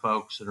number of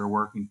folks that are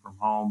working from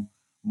home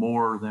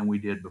more than we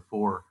did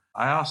before.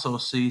 I also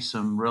see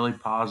some really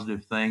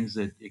positive things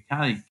that it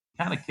kind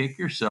of kick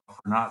yourself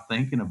for not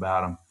thinking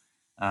about them.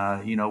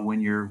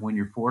 When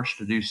you're forced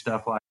to do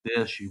stuff like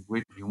this, you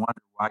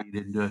wonder why you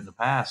didn't do it in the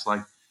past.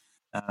 Like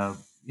uh,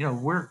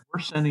 we're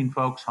sending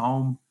folks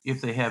home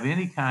if they have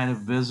any kind of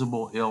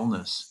visible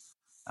illness.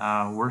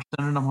 We're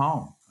sending them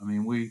home. I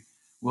mean,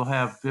 we'll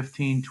have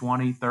 15,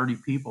 20, 30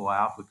 people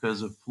out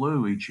because of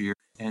flu each year.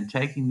 And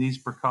taking these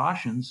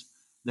precautions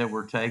that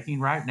we're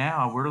taking right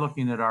now, we're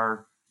looking at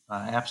our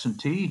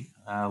absentee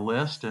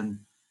list, and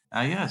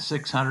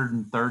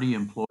 630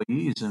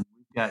 employees, and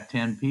we've got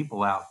 10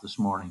 people out this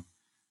morning.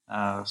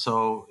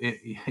 So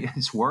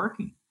it's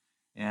working.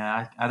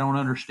 And I don't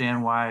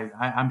understand why.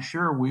 I'm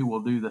sure we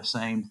will do the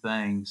same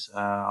things,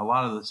 a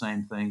lot of the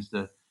same things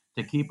to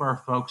keep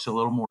our folks a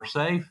little more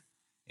safe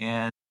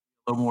and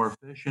a little more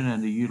efficient,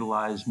 and to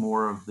utilize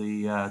more of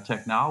the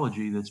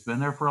technology that's been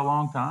there for a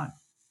long time.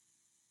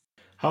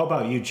 How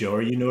about you, Joe?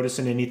 Are you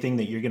noticing anything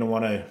that you're going to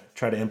want to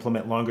try to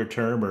implement longer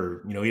term,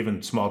 or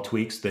even small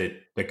tweaks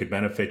that could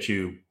benefit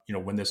you,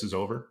 when this is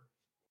over?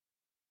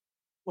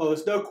 Well,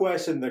 there's no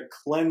question the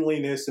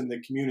cleanliness and the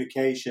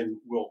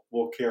communication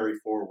will carry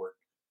forward.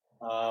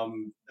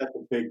 That's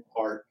a big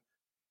part.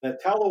 The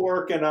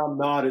teleworking, I'm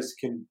not as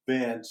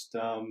convinced.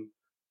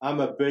 I'm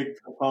a big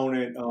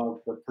proponent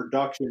of the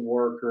production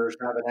workers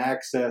having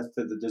access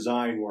to the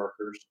design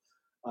workers,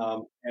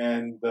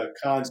 and the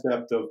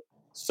concept of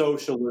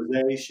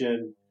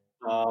socialization,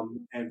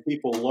 and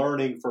people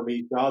learning from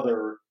each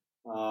other,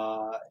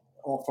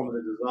 all from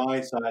the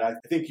design side. I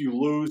think you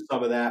lose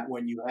some of that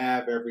when you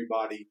have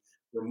everybody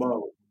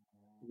remote.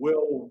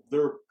 Will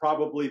there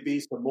probably be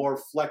some more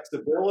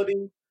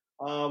flexibility,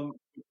 um,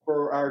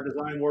 for our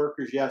design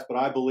workers? Yes, but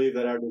I believe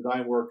that our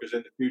design workers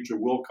in the future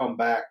will come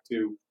back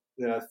to,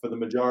 for the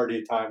majority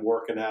of time,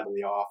 working out of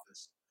the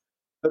office.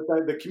 But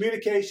the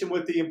communication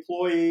with the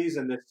employees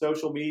and the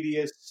social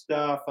media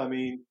stuff, I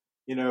mean,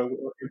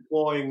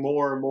 employing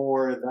more and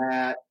more of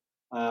that,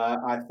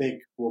 I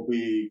think will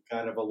be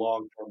kind of a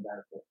long term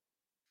benefit.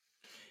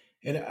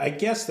 And I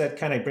guess that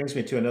kind of brings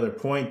me to another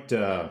point,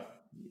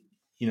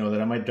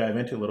 that I might dive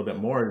into a little bit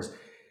more is,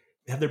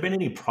 have there been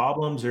any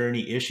problems or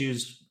any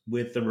issues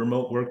with the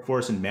remote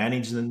workforce and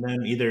managing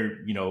them, either,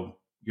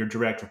 your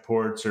direct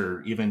reports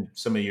or even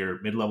some of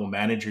your mid-level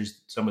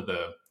managers, some of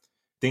the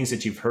things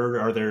that you've heard?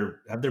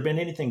 Have there been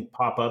anything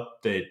pop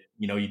up that,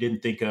 you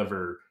didn't think of,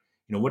 or,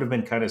 would have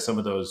been kind of some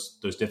of those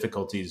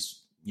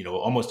difficulties,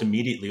 almost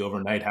immediately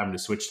overnight, having to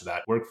switch to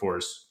that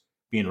workforce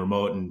being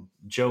remote? And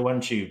Joe, why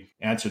don't you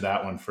answer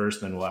that one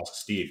first, and then we'll ask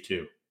Steve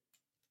too.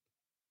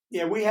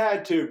 Yeah, we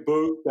had to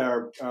boost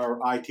our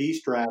IT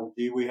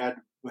strategy. We had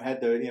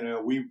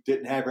to, we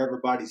didn't have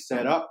everybody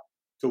set up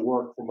to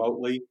work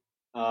remotely.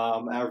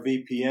 Our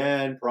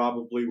VPN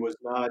probably was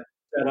not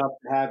set up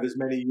to have as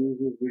many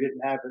users. We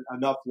didn't have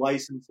enough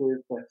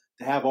licenses to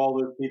have all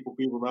those people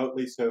be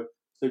remotely. So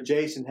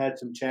Jason had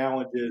some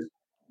challenges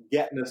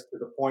getting us to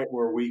the point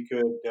where we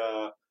could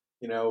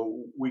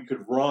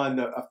run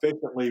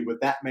efficiently with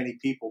that many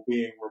people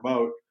being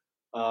remote.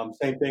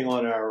 Same thing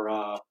on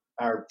our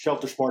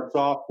Shelter Smart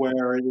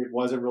software. It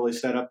wasn't really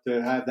set up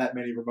to have that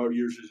many remote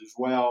users as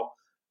well.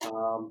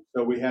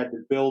 So we had to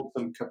build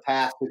some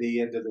capacity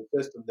into the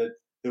system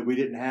that we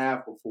didn't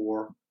have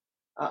before.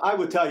 I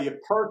would tell you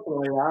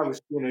personally,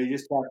 you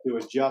just have to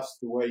adjust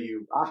the way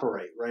you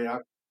operate, right?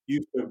 I'm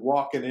used to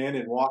walking in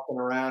and walking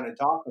around and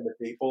talking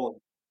to people,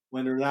 and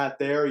when they're not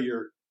there,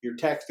 you're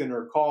texting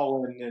or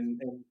calling, and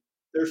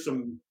there's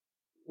some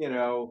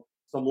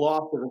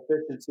loss of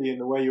efficiency in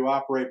the way you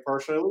operate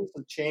personally, at least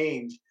some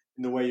change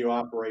in the way you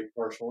operate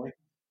personally.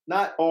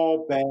 Not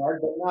all bad,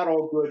 but not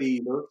all good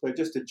either. So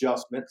just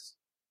adjustments.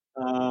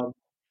 Um,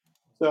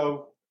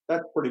 so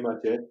that's pretty much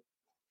it.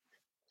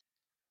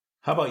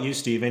 How about you,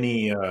 Steve?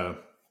 Any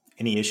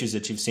issues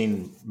that you've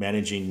seen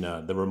managing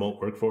the remote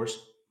workforce?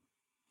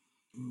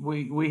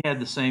 We had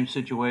the same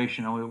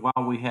situation. I mean,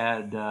 while we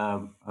had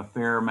a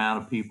fair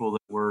amount of people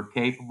that were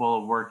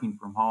capable of working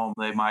from home,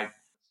 they might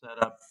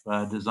set up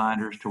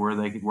designers to where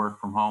they could work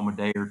from home a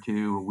day or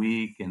two a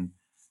week and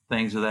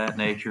things of that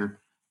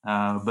nature.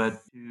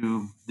 But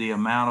to the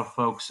amount of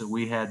folks that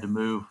we had to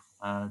move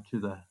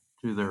to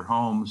their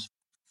homes,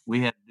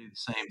 we had to do the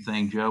same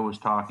thing Joe was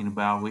talking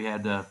about. We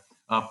had to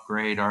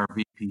upgrade our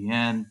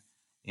VPN,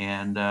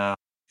 and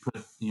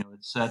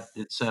it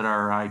set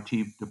our IT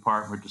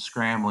department to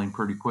scrambling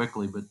pretty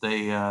quickly, but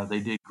they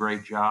did a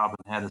great job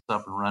and had us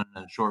up and running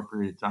in a short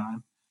period of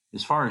time.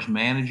 As far as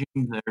managing,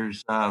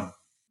 there's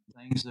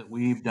things that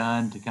we've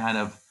done to kind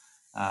of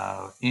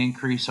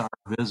increase our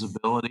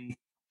visibility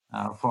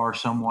for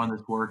someone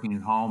that's working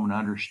at home, and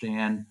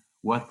understand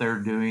what they're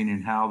doing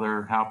and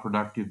how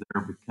productive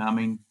they're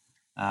becoming.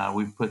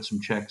 We've put some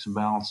checks and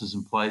balances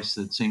in place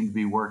that seem to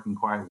be working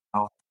quite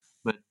well.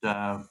 But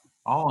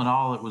all in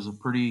all, it was a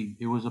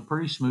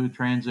pretty smooth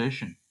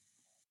transition.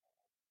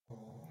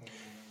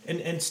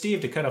 And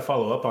Steve, to kind of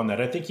follow up on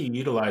that, I think you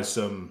utilized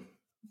some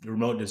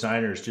remote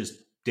designers just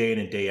day in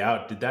and day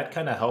out. Did that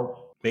kind of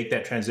help make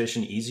that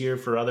transition easier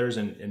for others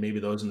and maybe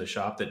those in the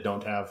shop that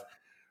don't have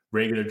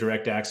regular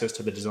direct access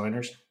to the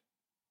designers?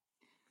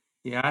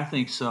 Yeah, I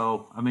think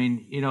so. I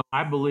mean,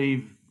 I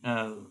believe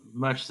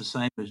much the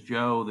same as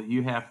Joe that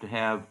you have to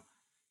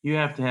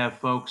have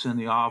folks in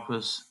the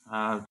office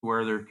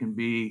where there can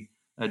be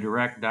a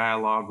direct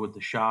dialogue with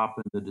the shop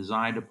and the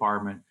design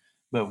department.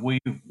 But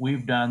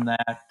we've done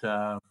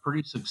that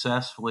pretty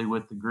successfully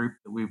with the group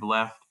that we've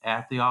left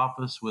at the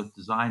office with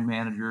design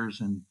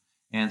managers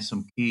and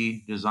some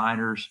key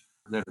designers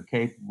that are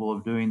capable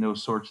of doing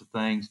those sorts of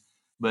things.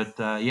 But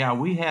yeah,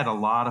 we had a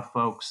lot of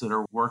folks that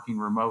are working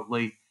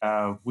remotely.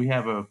 We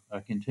have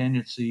a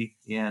contingency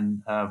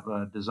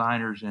of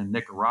designers in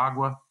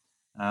Nicaragua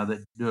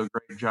that do a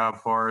great job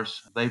for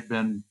us. They've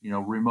been,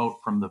 remote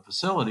from the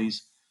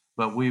facilities,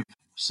 but we've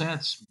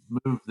since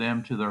moved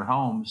them to their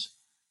homes,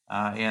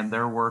 and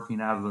they're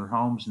working out of their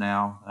homes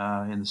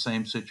now in the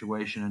same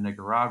situation in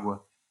Nicaragua.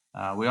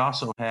 We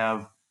also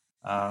have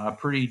a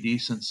pretty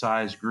decent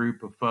sized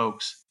group of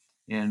folks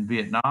in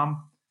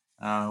Vietnam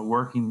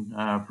working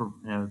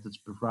that's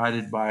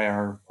provided by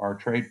our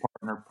trade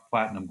partner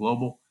Platinum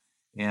Global,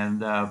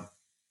 and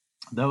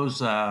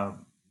those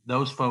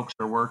those folks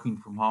are working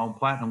from home.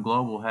 Platinum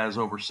Global has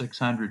over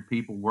 600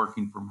 people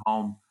working from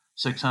home,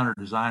 600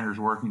 designers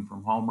working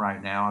from home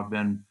right now. I've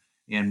been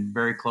in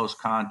very close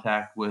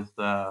contact with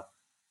their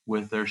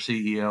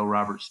CEO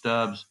Robert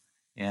Stubbs,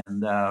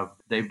 and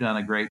they've done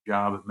a great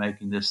job at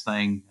making this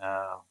thing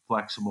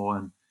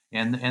flexible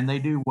and they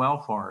do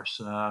well for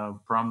us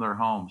from their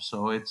homes.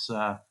 So it's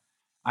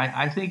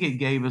I think it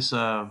gave us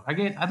I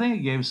think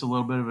it gave us a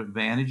little bit of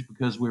advantage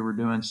because we were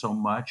doing so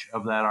much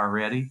of that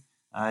already.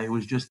 It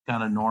was just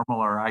kind of normal.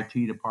 Our IT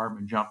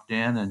department jumped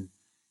in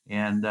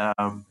and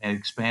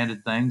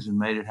expanded things and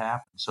made it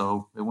happen.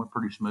 So it went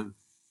pretty smooth.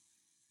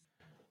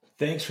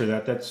 Thanks for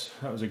that. That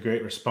was a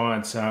great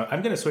response.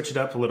 I'm going to switch it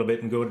up a little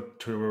bit and go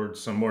towards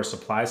some more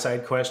supply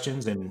side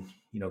questions, and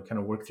kind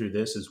of work through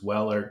this as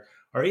well.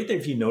 Are either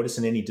of you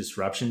noticing any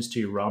disruptions to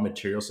your raw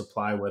material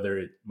supply, whether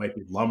it might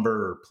be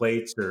lumber or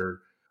plates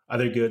or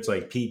other goods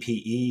like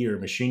PPE or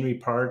machinery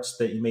parts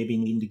that you may be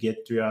needing to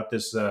get throughout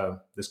this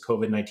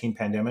COVID-19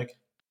 pandemic?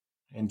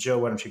 And Joe,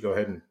 why don't you go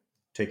ahead and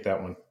take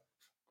that one?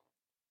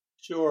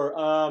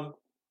 Sure.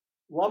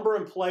 Lumber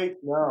and plate,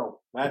 no,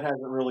 that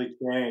hasn't really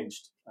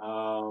changed.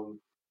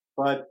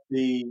 But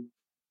the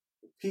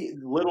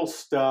little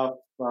stuff,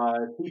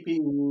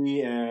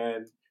 PPE,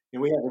 and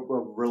we have a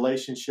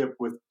relationship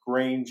with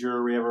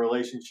Granger. We have a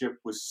relationship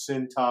with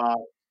Cintas.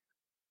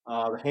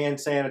 The hand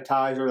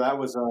sanitizer that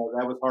was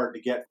hard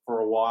to get for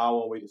a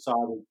while when we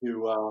decided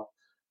to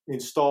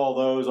install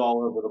those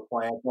all over the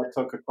plant. That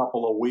took a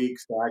couple of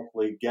weeks to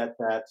actually get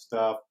that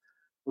stuff.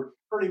 We're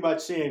pretty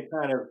much seeing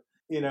kind of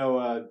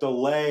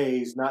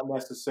delays, not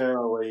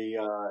necessarily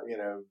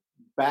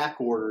back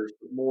orders,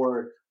 but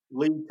more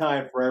lead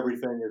time for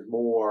everything is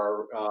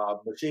more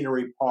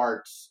machinery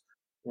parts,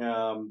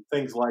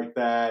 things like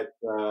that.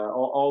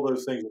 All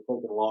those things are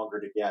taking longer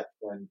to get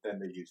than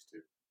they used to.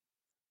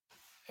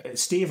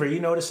 Steve, are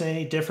you noticing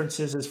any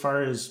differences as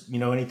far as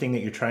anything that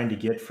you're trying to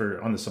get for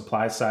on the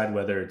supply side,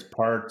 whether it's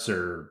parts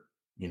or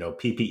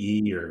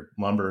PPE or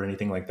lumber or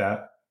anything like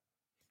that?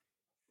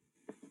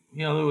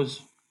 There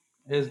was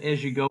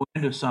as you go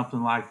into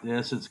something like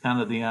this, it's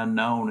kind of the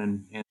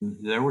unknown, and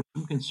there was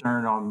some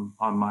concern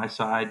on my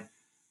side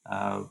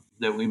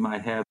that we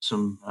might have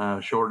some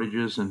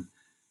shortages, and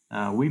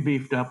we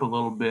beefed up a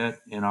little bit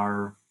in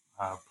our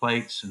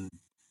plates and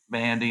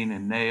banding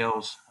and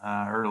nails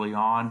early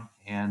on,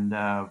 and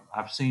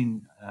I've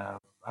seen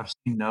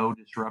no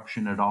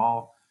disruption at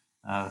all.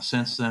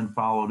 Since then,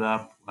 followed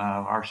up.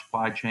 Our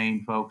supply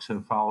chain folks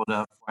have followed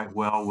up quite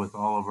well with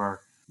all of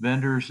our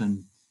vendors,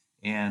 and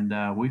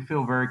we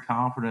feel very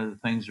confident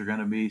that things are going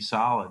to be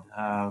solid.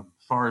 As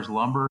far as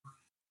lumber,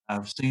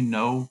 I've seen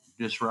no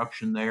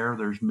disruption there.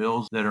 There's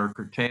mills that are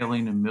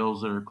curtailing and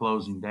mills that are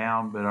closing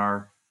down, but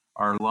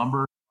our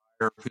lumber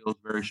feels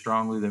very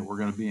strongly that we're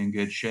going to be in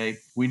good shape.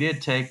 We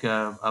did take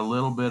a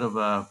little bit of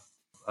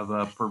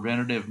a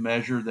preventative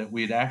measure that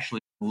we'd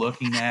actually been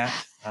looking at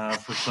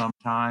for some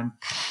time,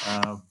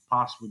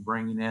 possibly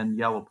bringing in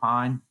yellow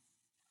pine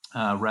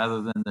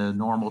rather than the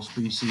normal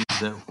species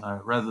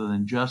rather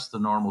than just the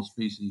normal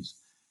species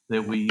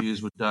that we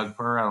use with Doug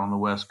fir out on the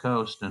West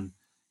Coast, and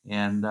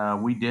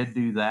we did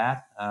do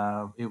that.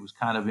 It was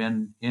kind of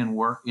in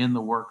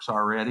the works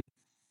already.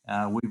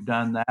 We've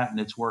done that, and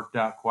it's worked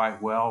out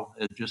quite well.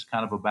 It's just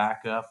kind of a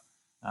backup,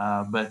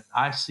 but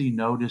I see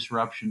no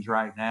disruptions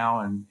right now,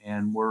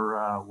 and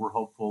we're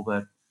hopeful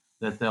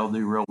that they'll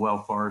do real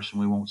well for us, and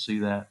we won't see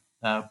that.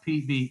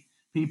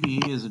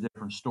 PPE is a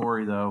different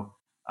story, though.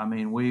 I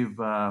mean,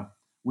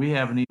 we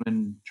haven't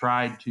even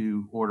tried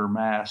to order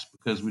masks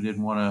because we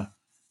didn't want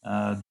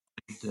to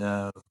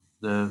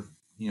the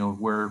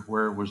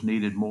where it was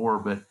needed more.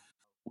 But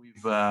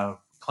we've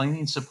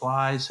cleaning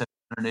supplies have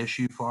been an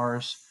issue for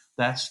us.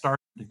 That's starting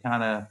to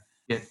kind of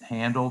get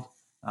handled.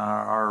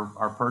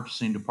 Our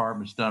purchasing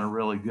department's done a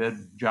really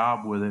good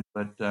job with it,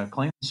 but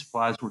cleaning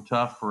supplies were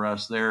tough for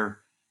us there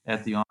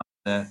at the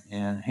onset,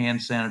 and hand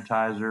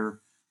sanitizer,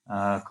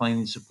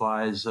 cleaning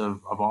supplies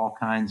of all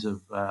kinds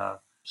of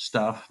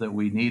stuff that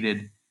we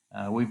needed.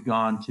 We've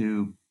gone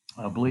to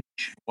bleach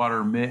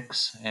water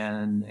mix,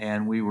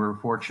 and we were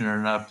fortunate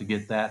enough to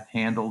get that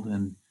handled,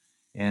 and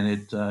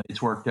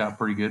it's worked out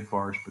pretty good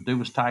for us. But it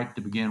was tight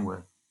to begin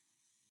with.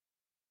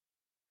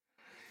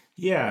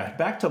 Yeah,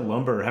 back to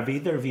lumber. Have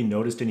either of you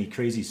noticed any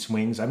crazy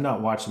swings? I'm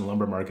not watching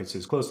lumber markets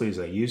as closely as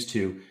I used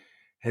to.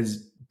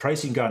 Has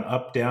pricing gone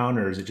up, down,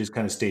 or has it just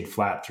kind of stayed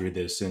flat through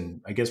this?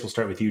 And I guess we'll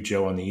start with you,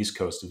 Joe, on the East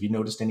Coast. Have you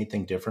noticed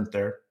anything different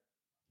there?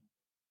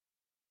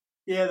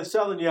 Yeah, the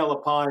southern yellow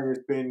pine has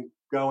been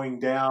going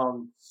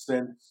down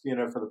since,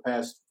 for the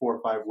past 4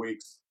 or 5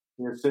 weeks,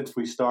 since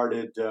we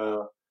started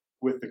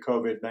with the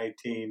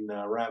COVID-19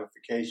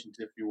 ramifications,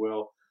 if you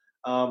will.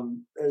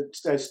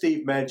 As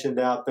Steve mentioned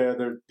out there,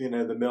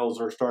 the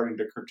mills are starting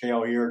to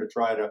curtail here to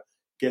try to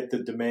get the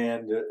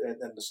demand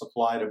and the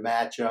supply to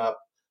match up.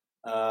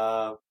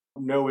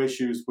 No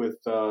issues with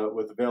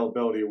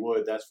availability of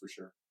wood, that's for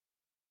sure.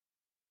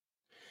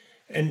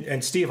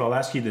 And Steve, I'll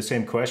ask you the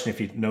same question if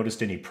you've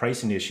noticed any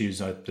pricing issues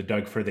on the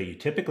Doug fir that you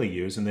typically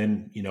use, and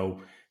then,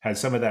 has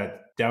some of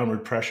that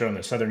downward pressure on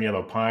the southern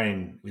yellow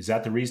pine. Is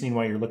that the reasoning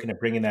why you're looking at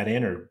bringing that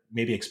in, or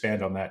maybe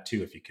expand on that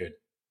too, if you could?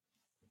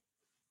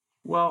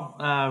 Well,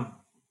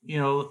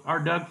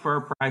 our Doug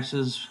fir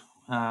prices,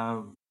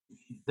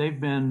 they've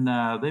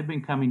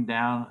been coming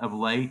down of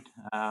late.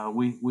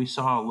 We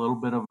saw a little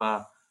bit of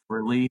a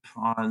relief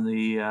on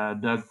the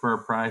Doug fir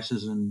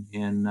prices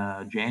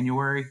in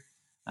January.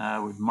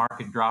 The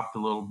market dropped a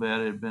little bit.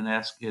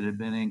 It had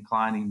been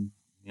inclining,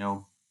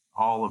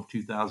 all of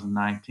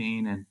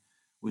 2019, and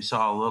we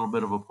saw a little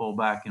bit of a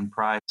pullback in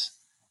price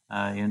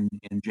in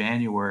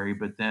January.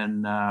 But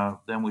then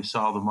we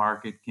saw the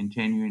market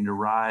continuing to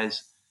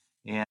rise,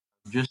 and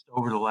just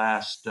over the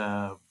last,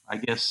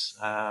 let's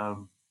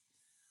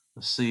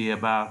see,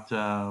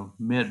 about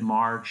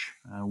mid-March,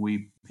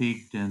 we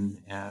peaked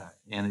and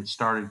it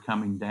started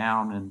coming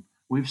down, and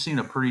we've seen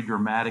a pretty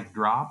dramatic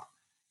drop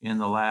in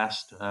the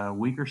last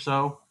week or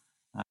so.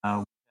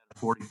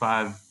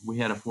 We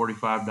had a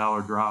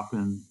 $45 drop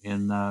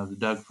in the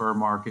Doug fir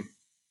market.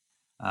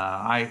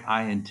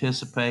 I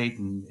anticipate,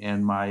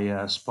 and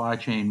my supply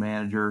chain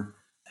manager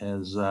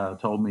has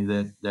told me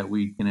that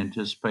we can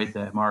anticipate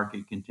that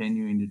market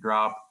continuing to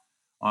drop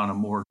on a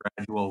more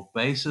gradual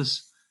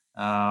basis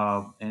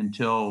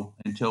until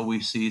we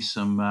see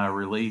some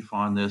relief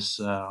on this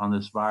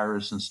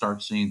virus and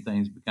start seeing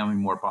things becoming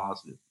more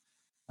positive.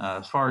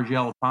 As far as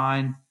yellow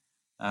pine,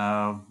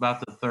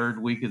 about the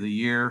third week of the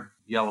year,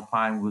 yellow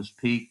pine was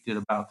peaked at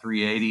about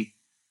 380.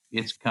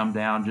 It's come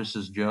down, just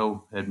as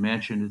Joe had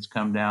mentioned. It's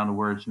come down to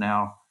where it's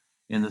now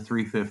in the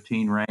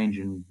 315 range,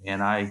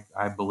 and I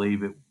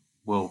believe it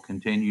will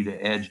continue to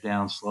edge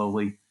down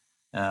slowly.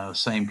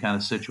 Same kind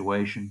of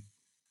situation.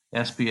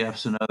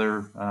 SPF's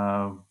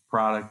another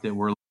product that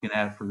we're looking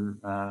at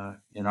for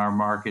in our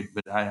market,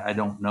 but I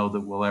don't know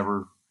that we'll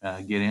ever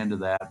get into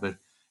that. But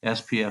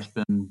SPF's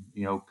been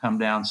come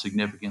down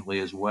significantly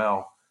as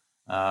well.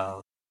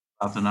 About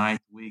the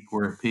ninth week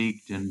where it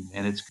peaked, and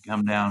it's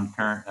come down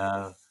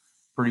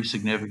pretty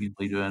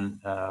significantly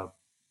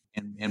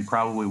and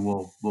probably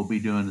will be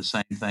doing the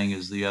same thing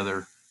as the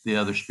other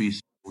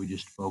species we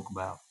just spoke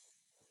about.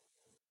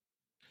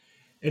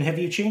 And have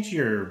you changed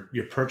your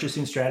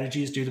purchasing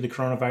strategies due to the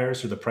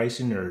coronavirus or the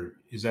pricing, or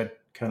is that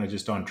kind of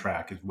just on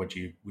track as what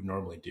you would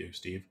normally do,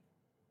 Steve?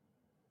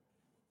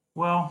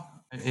 Well,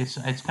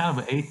 it's kind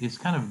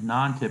of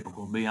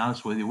non-typical, to be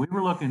honest with you. We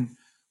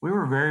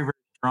were very, very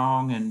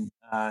strong in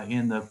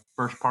the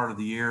first part of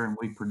the year, and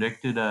we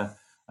predicted a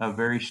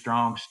very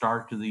strong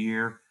start to the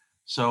year.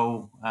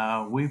 So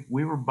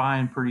we were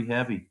buying pretty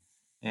heavy,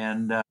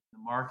 and the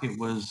market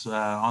was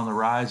on the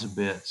rise a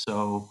bit.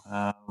 So,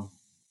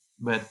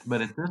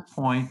 but at this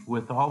point,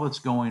 with all that's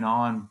going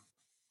on,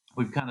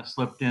 we've kind of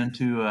slipped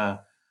into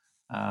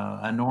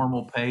a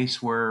normal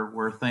pace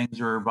where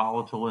things are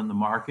volatile in the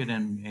market,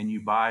 and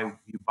you buy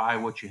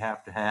what you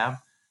have to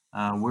have.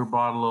 We're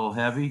bought a little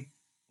heavy,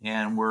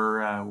 and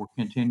we're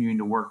continuing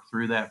to work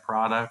through that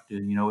product.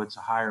 And it's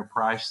a higher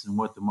price than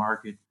what the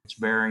market is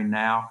bearing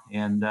now,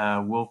 and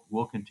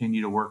we'll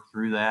continue to work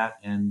through that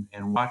and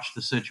watch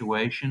the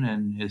situation.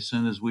 And as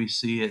soon as we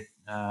see it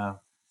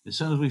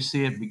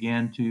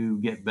begin to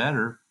get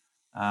better,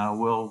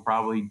 we'll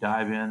probably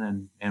dive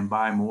in and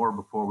buy more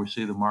before we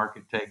see the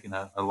market taking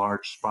a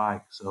large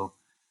spike. So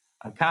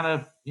I kind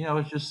of,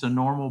 it's just a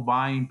normal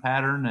buying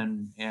pattern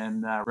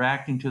and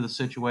reacting to the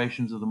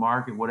situations of the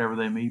market, whatever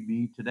they may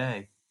be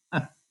today.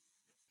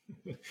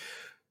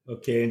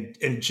 Okay.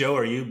 And Joe,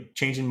 are you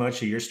changing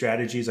much of your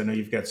strategies? I know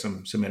you've got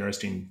some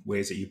interesting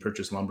ways that you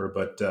purchase lumber,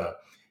 but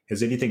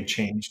has anything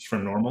changed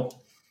from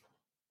normal?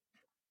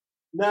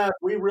 No,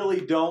 we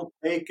really don't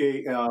take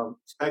a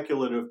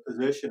speculative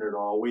position at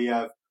all. We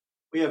have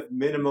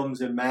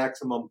minimums and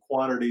maximum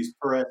quantities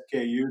per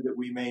SKU that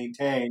we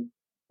maintain.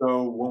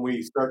 So when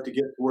we start to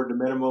get toward the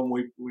minimum,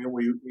 we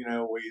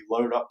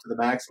load up to the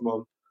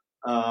maximum,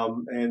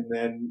 and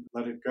then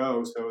let it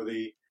go. So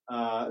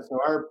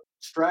our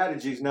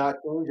strategy is not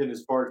changing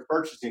as far as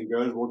purchasing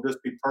goes. We'll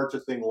just be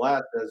purchasing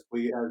less as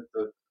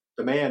the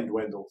demand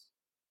dwindles.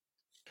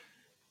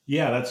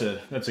 Yeah, that's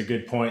a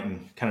good point,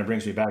 and kind of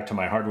brings me back to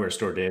my hardware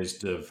store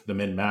days of the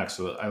min max.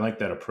 So I like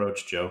that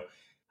approach, Joe.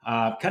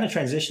 Kind of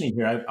transitioning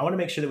here, I want to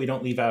make sure that we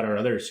don't leave out our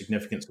other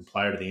significant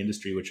supplier to the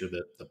industry, which are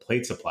the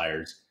plate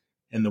suppliers.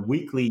 And the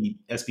weekly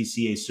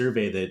SBCA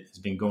survey that has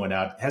been going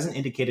out hasn't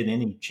indicated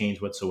any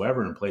change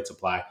whatsoever in plate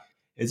supply.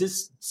 Is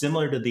this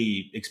similar to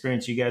the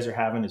experience you guys are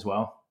having as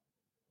well?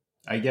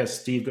 I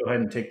guess Steve, go ahead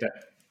and take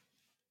that.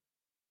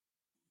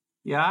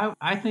 Yeah,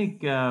 I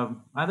think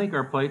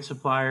our plate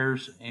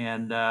suppliers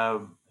and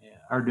are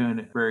doing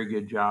a very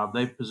good job.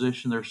 They've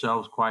positioned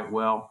themselves quite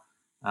well.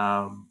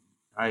 I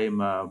am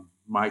a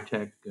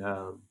MyTech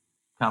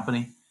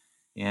company,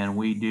 and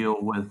we deal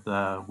with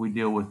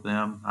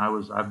them.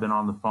 I've been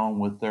on the phone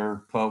with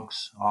their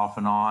folks off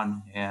and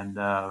on, and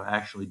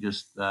actually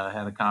just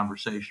had a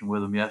conversation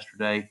with them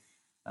yesterday.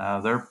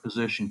 They're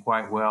positioned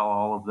quite well.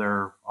 All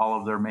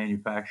of their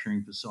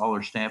manufacturing, all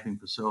their stamping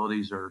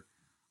facilities are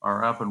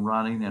up and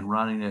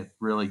running at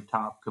really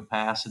top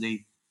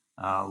capacity.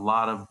 A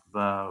lot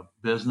of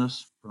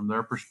business from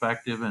their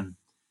perspective,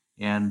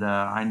 and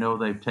I know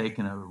they've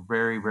taken a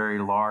very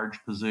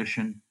large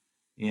position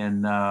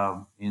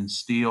in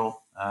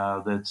steel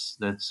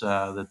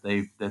that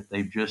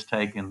they've just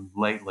taken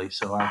lately.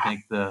 So I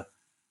think the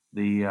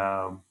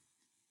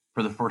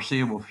for the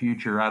foreseeable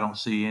future, I don't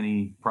see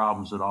any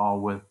problems at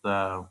all with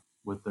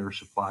their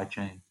supply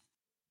chain.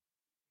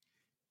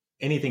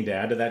 Anything to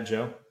add to that,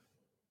 Joe?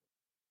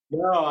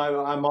 No,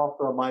 I'm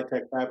also a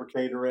MyTech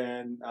fabricator,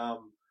 and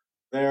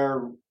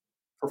their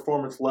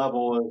performance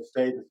level has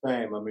stayed the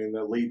same. I mean,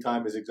 the lead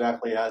time is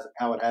exactly as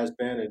how it has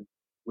been, and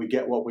we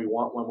get what we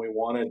want when we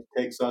want it. It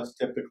takes us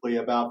typically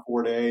about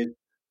 4 days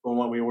from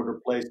when we order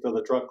placed till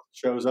the truck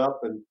shows up,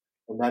 and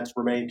that's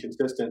remained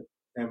consistent.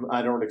 And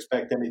I don't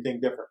expect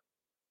anything different.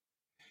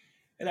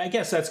 And I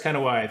guess that's kind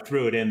of why I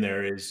threw it in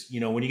there is,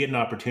 when you get an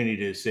opportunity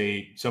to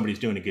say somebody's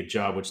doing a good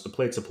job, which the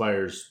plate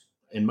suppliers,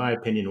 in my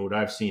opinion, what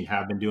I've seen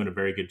have been doing a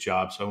very good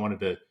job. So I wanted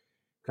to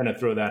kind of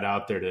throw that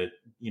out there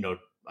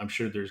I'm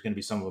sure there's going to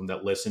be some of them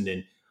that listened.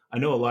 And I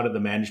know a lot of the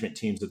management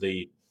teams of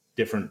the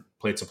different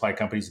plate supply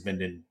companies have been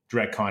in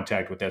direct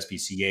contact with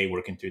SBCA,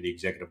 working through the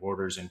executive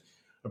orders, and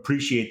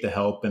appreciate the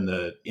help and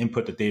the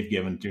input that they've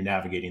given through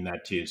navigating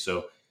that too.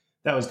 So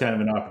that was kind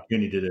of an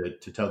opportunity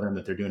to tell them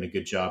that they're doing a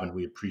good job and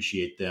we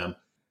appreciate them.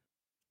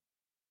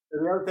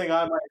 And the other thing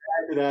I might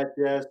add to that,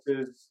 Jess,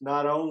 is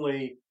not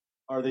only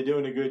are they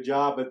doing a good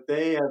job, but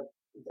they have,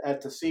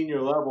 at the senior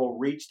level,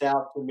 reached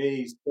out to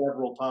me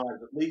several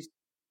times, at least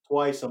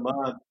twice a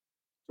month,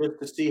 just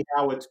to see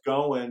how it's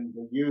going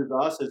and use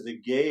us as a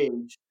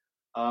gauge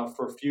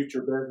for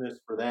future business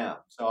for them.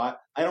 So I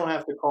don't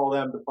have to call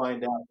them to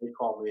find out; they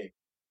call me.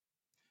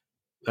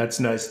 That's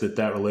nice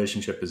that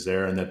relationship is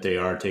there and that they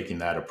are taking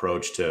that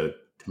approach to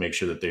make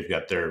sure that they've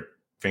got their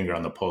finger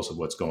on the pulse of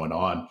what's going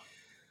on.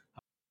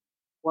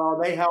 Well,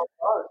 they help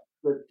us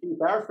to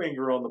keep our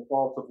finger on the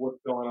pulse of what's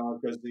going on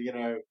because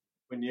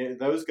when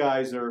those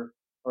guys are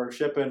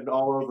shipping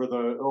all over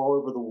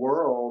the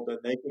world, and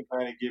they can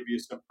kind of give you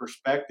some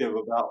perspective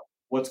about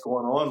what's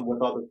going on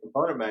with other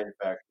component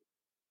manufacturers.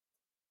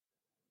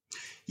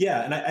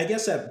 Yeah, and I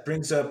guess that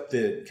brings up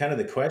the kind of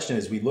the question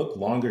as we look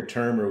longer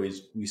term, or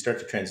we start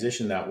to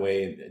transition that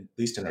way, at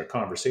least in our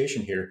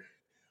conversation here,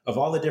 of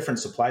all the different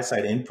supply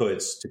side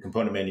inputs to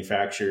component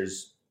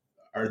manufacturers.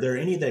 Are there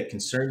any that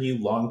concern you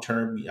long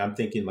term? I'm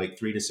thinking like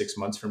 3 to 6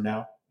 months from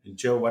now. And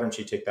Joe, why don't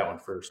you take that one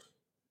first?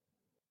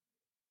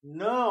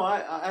 No,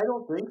 I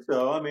don't think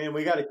so. I mean,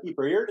 we got to keep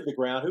our ear to the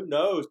ground. Who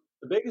knows?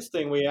 The biggest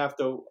thing we have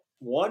to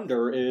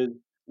wonder is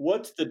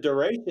what's the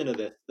duration of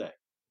this thing?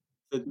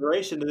 The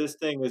duration of this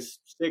thing is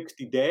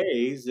 60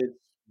 days. It's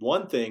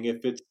one thing.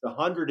 If it's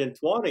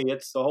 120,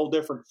 it's a whole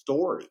different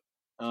story.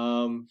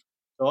 Um,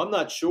 so I'm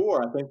not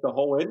sure. I think the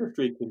whole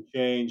industry can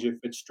change if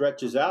it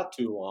stretches out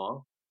too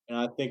long. And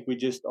I think we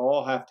just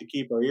all have to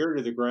keep our ear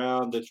to the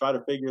ground to try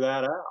to figure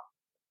that out.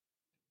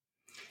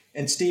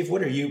 And Steve,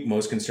 what are you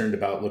most concerned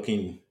about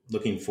looking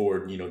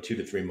forward, 2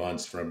 to 3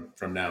 months from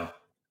now?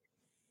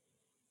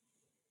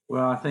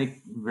 Well, I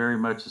think very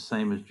much the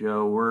same as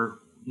Joe.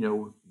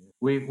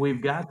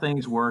 We've got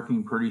things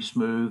working pretty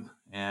smooth,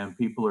 and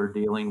people are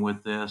dealing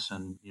with this,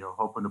 and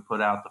hoping to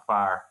put out the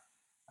fire.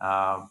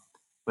 Uh,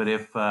 but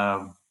if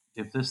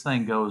this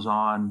thing goes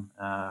on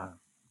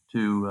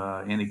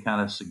to any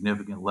kind of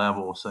significant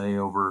level, say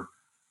over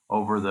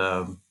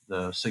the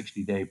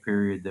 60-day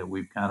period that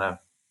we've kind of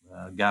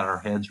got our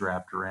heads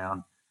wrapped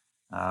around,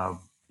 uh,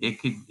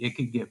 it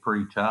could get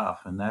pretty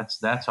tough, and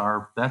that's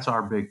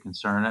our big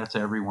concern. That's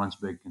everyone's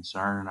big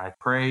concern. And I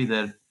pray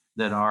that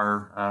that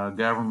our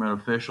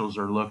government officials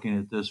are looking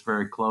at this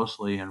very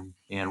closely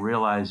and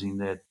realizing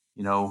that,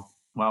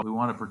 while we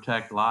want to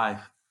protect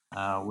life,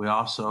 we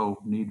also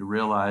need to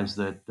realize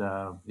that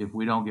if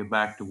we don't get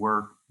back to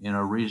work in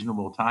a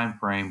reasonable time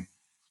frame,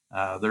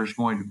 there's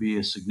going to be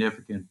a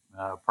significant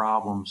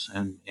problems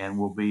and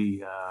will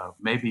be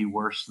maybe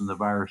worse than the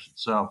virus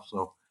itself.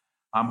 So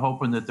I'm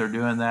hoping that they're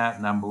doing that,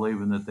 and I'm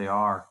believing that they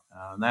are.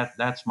 And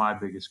that's my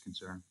biggest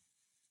concern.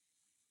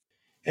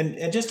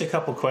 And just a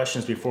couple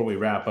questions before we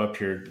wrap up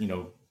here.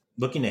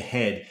 Looking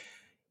ahead,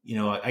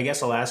 I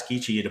guess I'll ask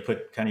each of you to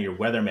put kind of your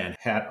weatherman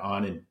hat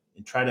on and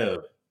try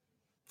to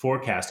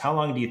forecast how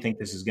long do you think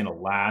this is going to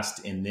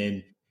last, and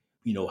then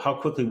how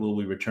quickly will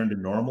we return to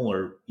normal,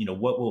 or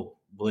what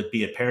will it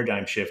be a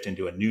paradigm shift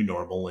into a new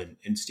normal?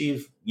 And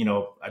Steve,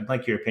 I'd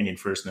like your opinion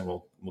first, and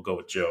then we'll go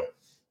with Joe.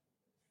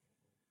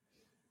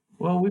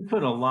 Well, we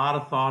put a lot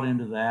of thought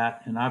into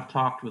that, and I've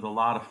talked with a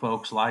lot of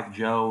folks like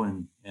Joe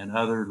and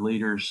other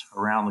leaders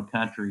around the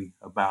country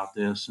about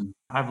this. And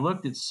I've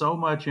looked at so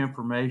much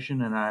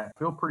information, and I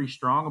feel pretty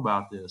strong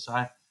about this.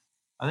 I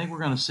think we're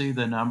going to see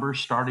the numbers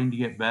starting to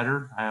get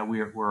better.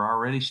 We're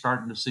already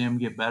starting to see them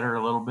get better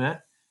a little bit,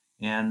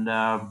 and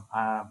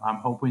I'm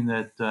hoping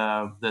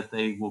that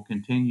they will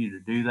continue to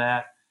do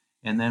that,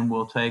 and then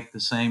we'll take the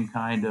same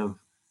kind of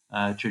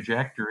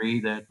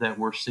trajectory that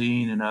we're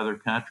seeing in other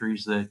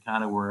countries that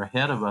kind of were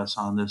ahead of us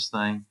on this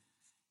thing,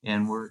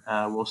 and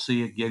we'll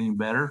see it getting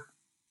better.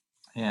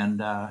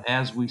 And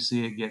as we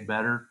see it get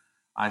better,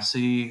 I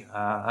see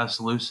us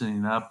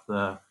loosening up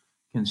the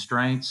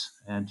constraints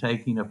and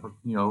taking a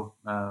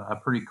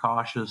pretty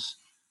cautious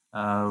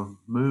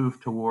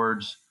move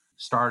towards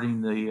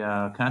starting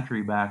the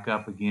country back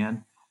up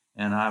again.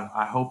 And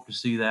I hope to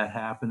see that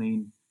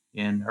happening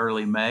in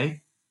early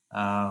May,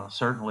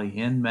 certainly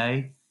in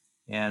May.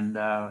 And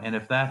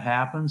if that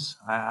happens,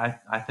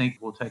 I think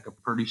we'll take a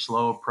pretty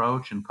slow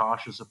approach and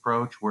cautious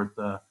approach with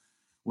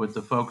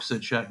the folks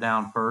that shut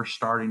down first,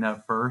 starting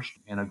up first,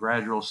 and a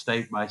gradual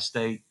state by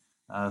state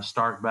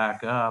start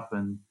back up.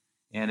 And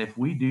if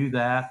we do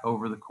that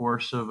over the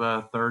course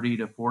of 30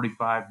 to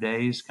 45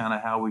 days, kind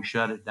of how we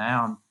shut it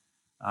down,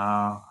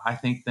 I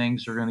think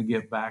things are going to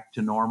get back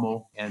to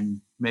normal, and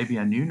maybe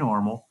a new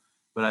normal.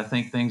 But I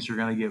think things are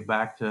going to get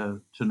back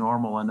to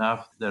normal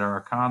enough that our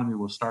economy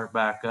will start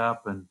back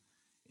up, and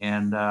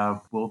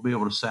we'll be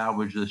able to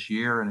salvage this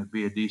year, and it'd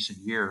be a decent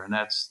year. And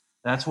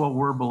that's what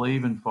we're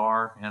believing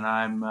for. And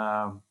I'm,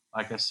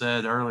 like I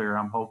said earlier,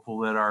 I'm hopeful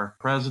that our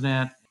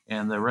president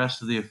and the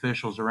rest of the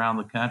officials around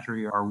the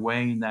country are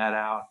weighing that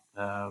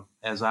out,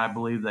 as I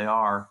believe they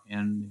are.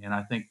 And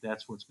I think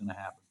that's what's going to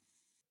happen.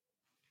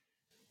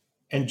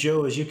 And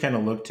Joe, as you kind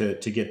of look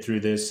to get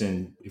through this,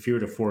 and if you were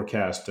to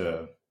forecast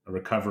a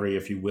recovery,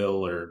 if you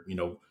will, or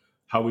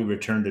how we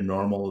return to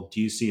normal,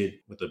 do you see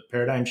it with a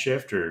paradigm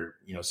shift, or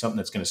something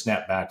that's going to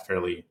snap back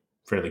fairly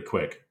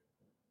quick?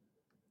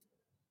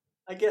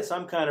 I guess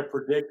I'm kind of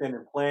predicting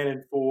and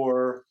planning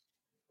for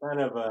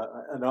kind of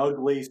an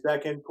ugly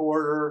second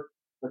quarter,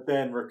 but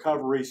then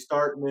recovery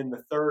starting in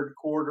the third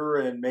quarter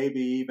and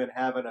maybe even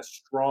having a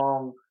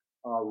strong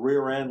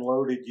rear end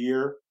loaded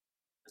year.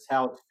 Is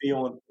how it's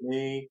feeling to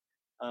me.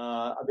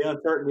 The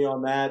uncertainty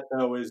on that,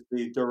 though, is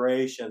the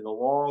duration. The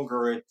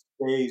longer it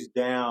stays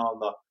down,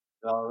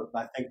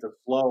 I think the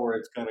slower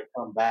it's going to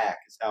come back,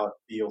 is how it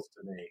feels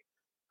to me.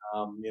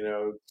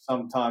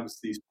 Sometimes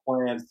these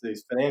plans,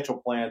 these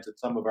financial plans that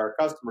some of our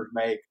customers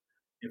make,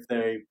 if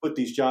they put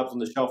these jobs on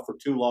the shelf for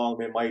too long,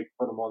 they might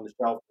put them on the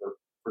shelf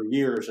for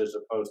years as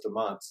opposed to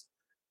months.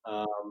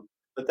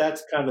 But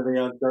that's kind of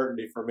the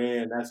uncertainty for me,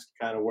 and that's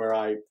kind of where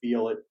I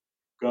feel it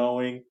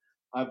going.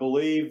 I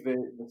believe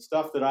the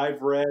stuff that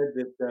I've read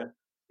that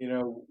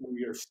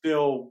we are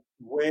still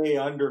way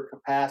under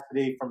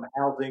capacity from a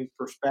housing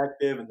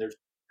perspective, and there's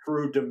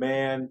true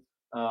demand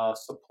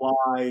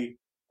supply,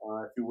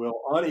 if you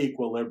will,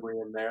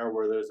 unequilibrium there,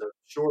 where there's a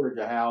shortage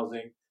of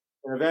housing,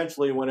 and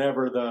eventually,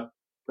 whenever the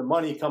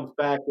money comes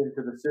back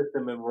into the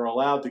system and we're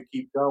allowed to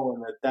keep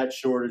going, that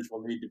shortage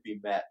will need to be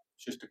met.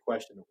 It's just a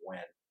question of when.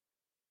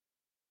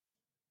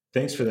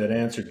 Thanks for that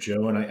answer,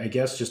 Joe. And I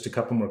guess just a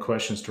couple more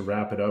questions to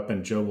wrap it up.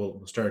 And Joe,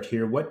 we'll start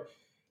here. What,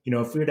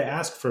 if we were to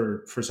ask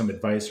for some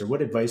advice, or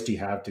what advice do you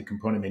have to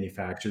component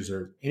manufacturers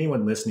or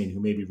anyone listening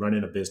who may be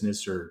running a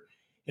business or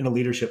in a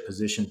leadership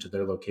position to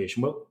their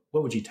location? What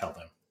would you tell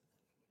them?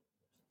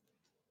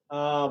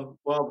 Well,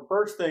 the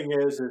first thing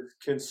is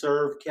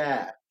conserve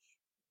cash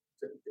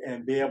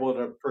and be able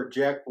to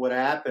project what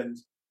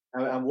happens.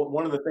 And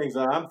one of the things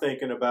that I'm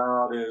thinking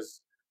about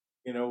is,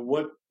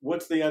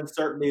 what's the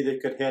uncertainty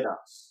that could hit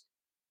us?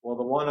 Well,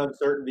 the one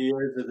uncertainty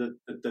is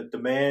that the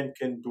demand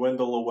can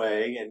dwindle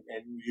away, and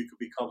you could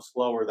become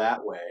slower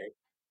that way.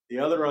 The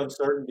other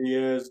uncertainty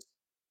is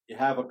you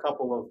have a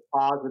couple of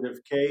positive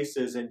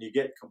cases and you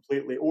get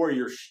completely, or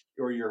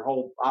your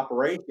whole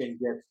operation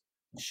gets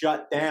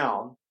shut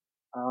down.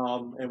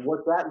 And what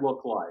that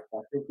look like?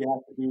 I think you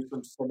have to do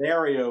some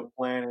scenario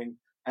planning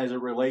as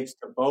it relates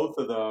to both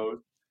of those.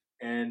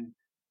 And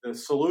the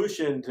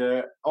solution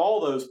to all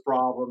those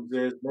problems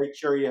is make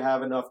sure you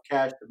have enough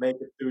cash to make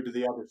it through to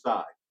the other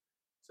side.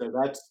 So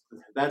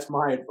that's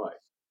my advice.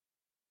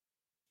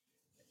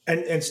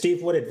 And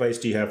Steve, what advice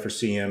do you have for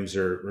CMs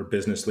or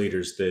business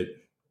leaders that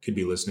could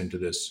be listening to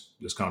this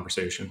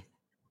conversation?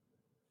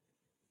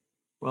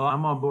 Well,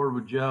 I'm on board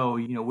with Joe.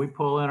 We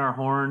pull in our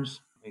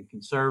horns and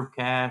conserve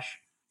cash.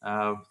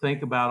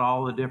 Think about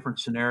all the different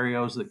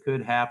scenarios that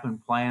could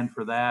happen, plan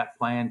for that,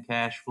 plan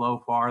cash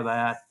flow for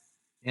that,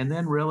 and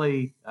then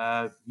really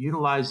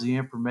utilize the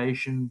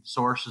information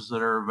sources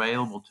that are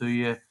available to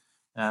you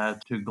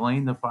to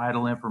glean the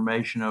vital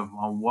information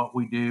on what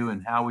we do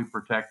and how we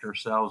protect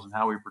ourselves and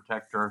how we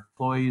protect our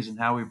employees and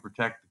how we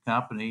protect the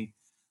company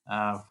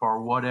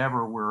for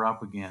whatever we're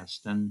up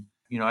against. And,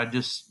 I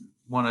just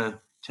want to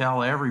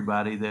tell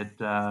everybody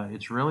that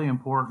it's really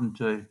important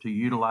to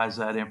utilize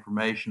that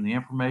information. The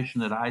information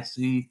that I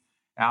see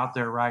out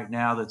there right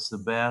now that's the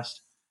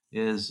best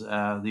is the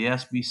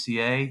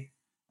SBCA,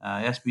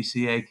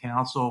 SBCA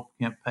Council.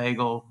 Kent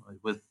Pagel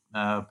with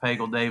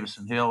Pagel Davis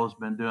and Hill has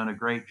been doing a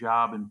great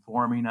job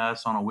informing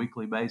us on a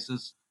weekly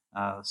basis.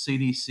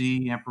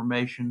 CDC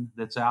information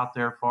that's out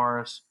there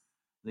for us.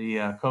 The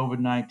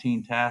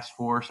COVID-19 task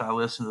force, I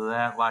listen to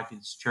that like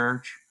it's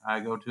church. I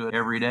go to it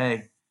every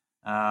day.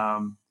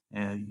 And,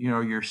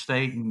 your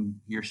state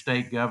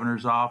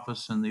governor's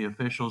office and the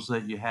officials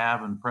that you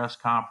have and press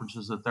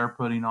conferences that they're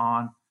putting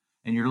on,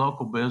 and your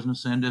local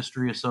business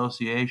industry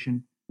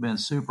association been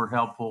super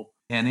helpful.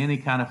 And any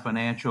kind of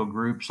financial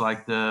groups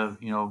like the,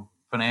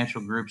 financial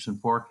groups and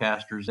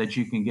forecasters that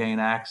you can gain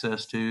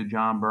access to.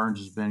 John Burns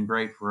has been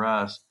great for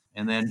us.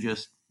 And then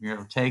just,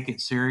 take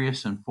it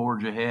serious and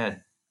forge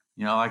ahead.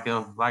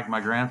 Like my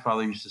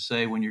grandfather used to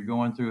say, when you're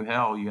going through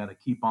hell, you got to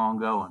keep on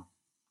going.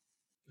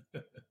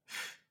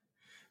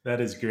 That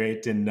is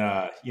great. And,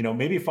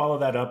 maybe follow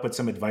that up with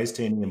some advice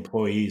to any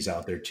employees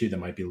out there too that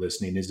might be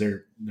listening. Is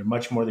there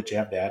much more that you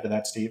have to add to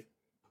that, Steve?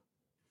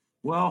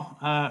 Well,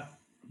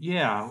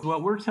 yeah,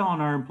 what we're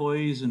telling our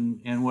employees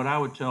and what I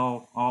would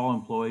tell all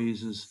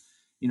employees is,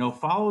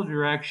 follow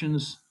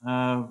directions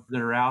that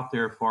are out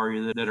there for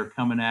you that are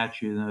coming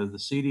at you. The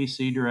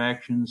CDC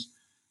directions,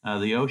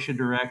 the OSHA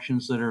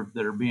directions that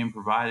are being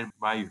provided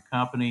by your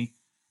company.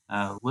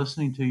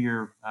 Listening to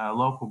your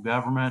local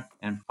government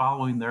and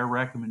following their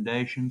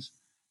recommendations,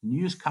 and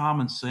use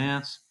common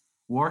sense.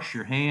 Wash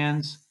your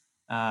hands,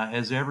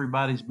 as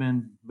everybody's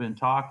been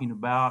talking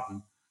about,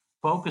 and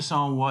focus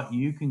on what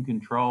you can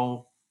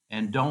control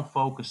and don't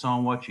focus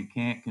on what you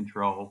can't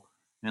control.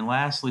 And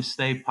lastly,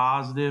 stay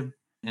positive,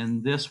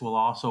 and this will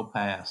also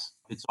pass.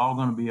 It's all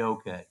going to be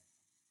okay.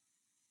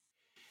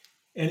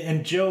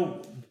 And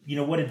Joe,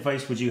 what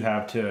advice would you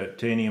have to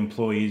any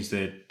employees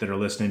that are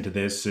listening to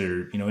this,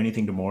 or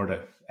anything more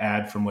to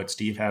add from what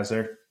Steve has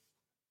there?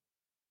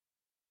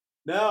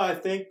 No, I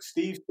think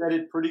Steve said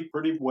it pretty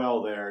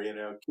well there.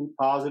 Keep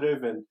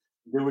positive and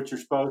do what you're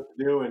supposed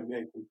to do and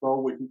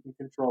control what you can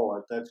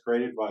control. That's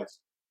great advice.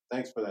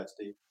 Thanks for that,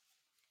 Steve.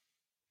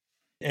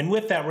 And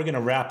with that, we're going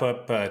to wrap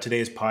up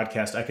today's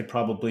podcast. I could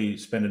probably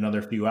spend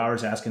another few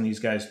hours asking these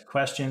guys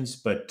questions,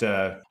 but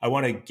I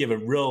want to give a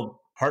real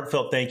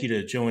heartfelt thank you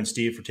to Joe and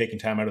Steve for taking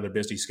time out of their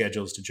busy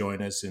schedules to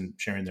join us and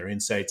sharing their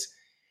insights.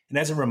 And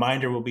as a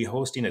reminder, we'll be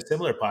hosting a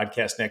similar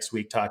podcast next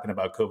week talking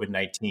about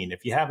COVID-19.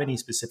 If you have any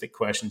specific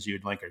questions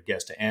you'd like our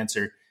guests to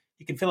answer,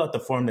 you can fill out the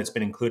form that's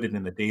been included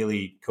in the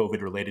daily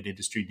COVID-related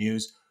industry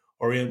news,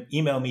 or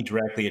email me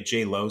directly at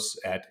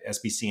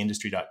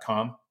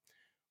jlos@sbcindustry.com.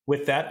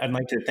 With that, I'd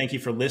like to thank you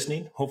for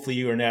listening. Hopefully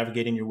you are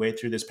navigating your way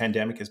through this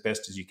pandemic as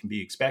best as you can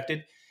be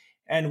expected.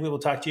 And we will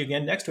talk to you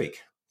again next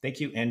week.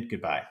 Thank you and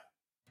goodbye.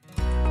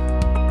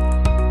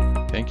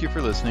 Thank you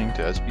for listening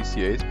to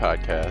SBCA's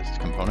podcast,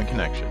 Component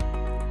Connection.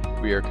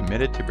 We are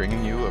committed to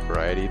bringing you a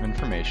variety of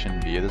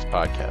information via this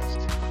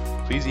podcast.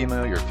 Please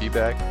email your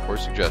feedback or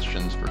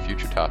suggestions for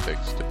future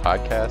topics to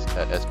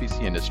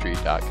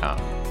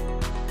podcast@sbcindustry.com.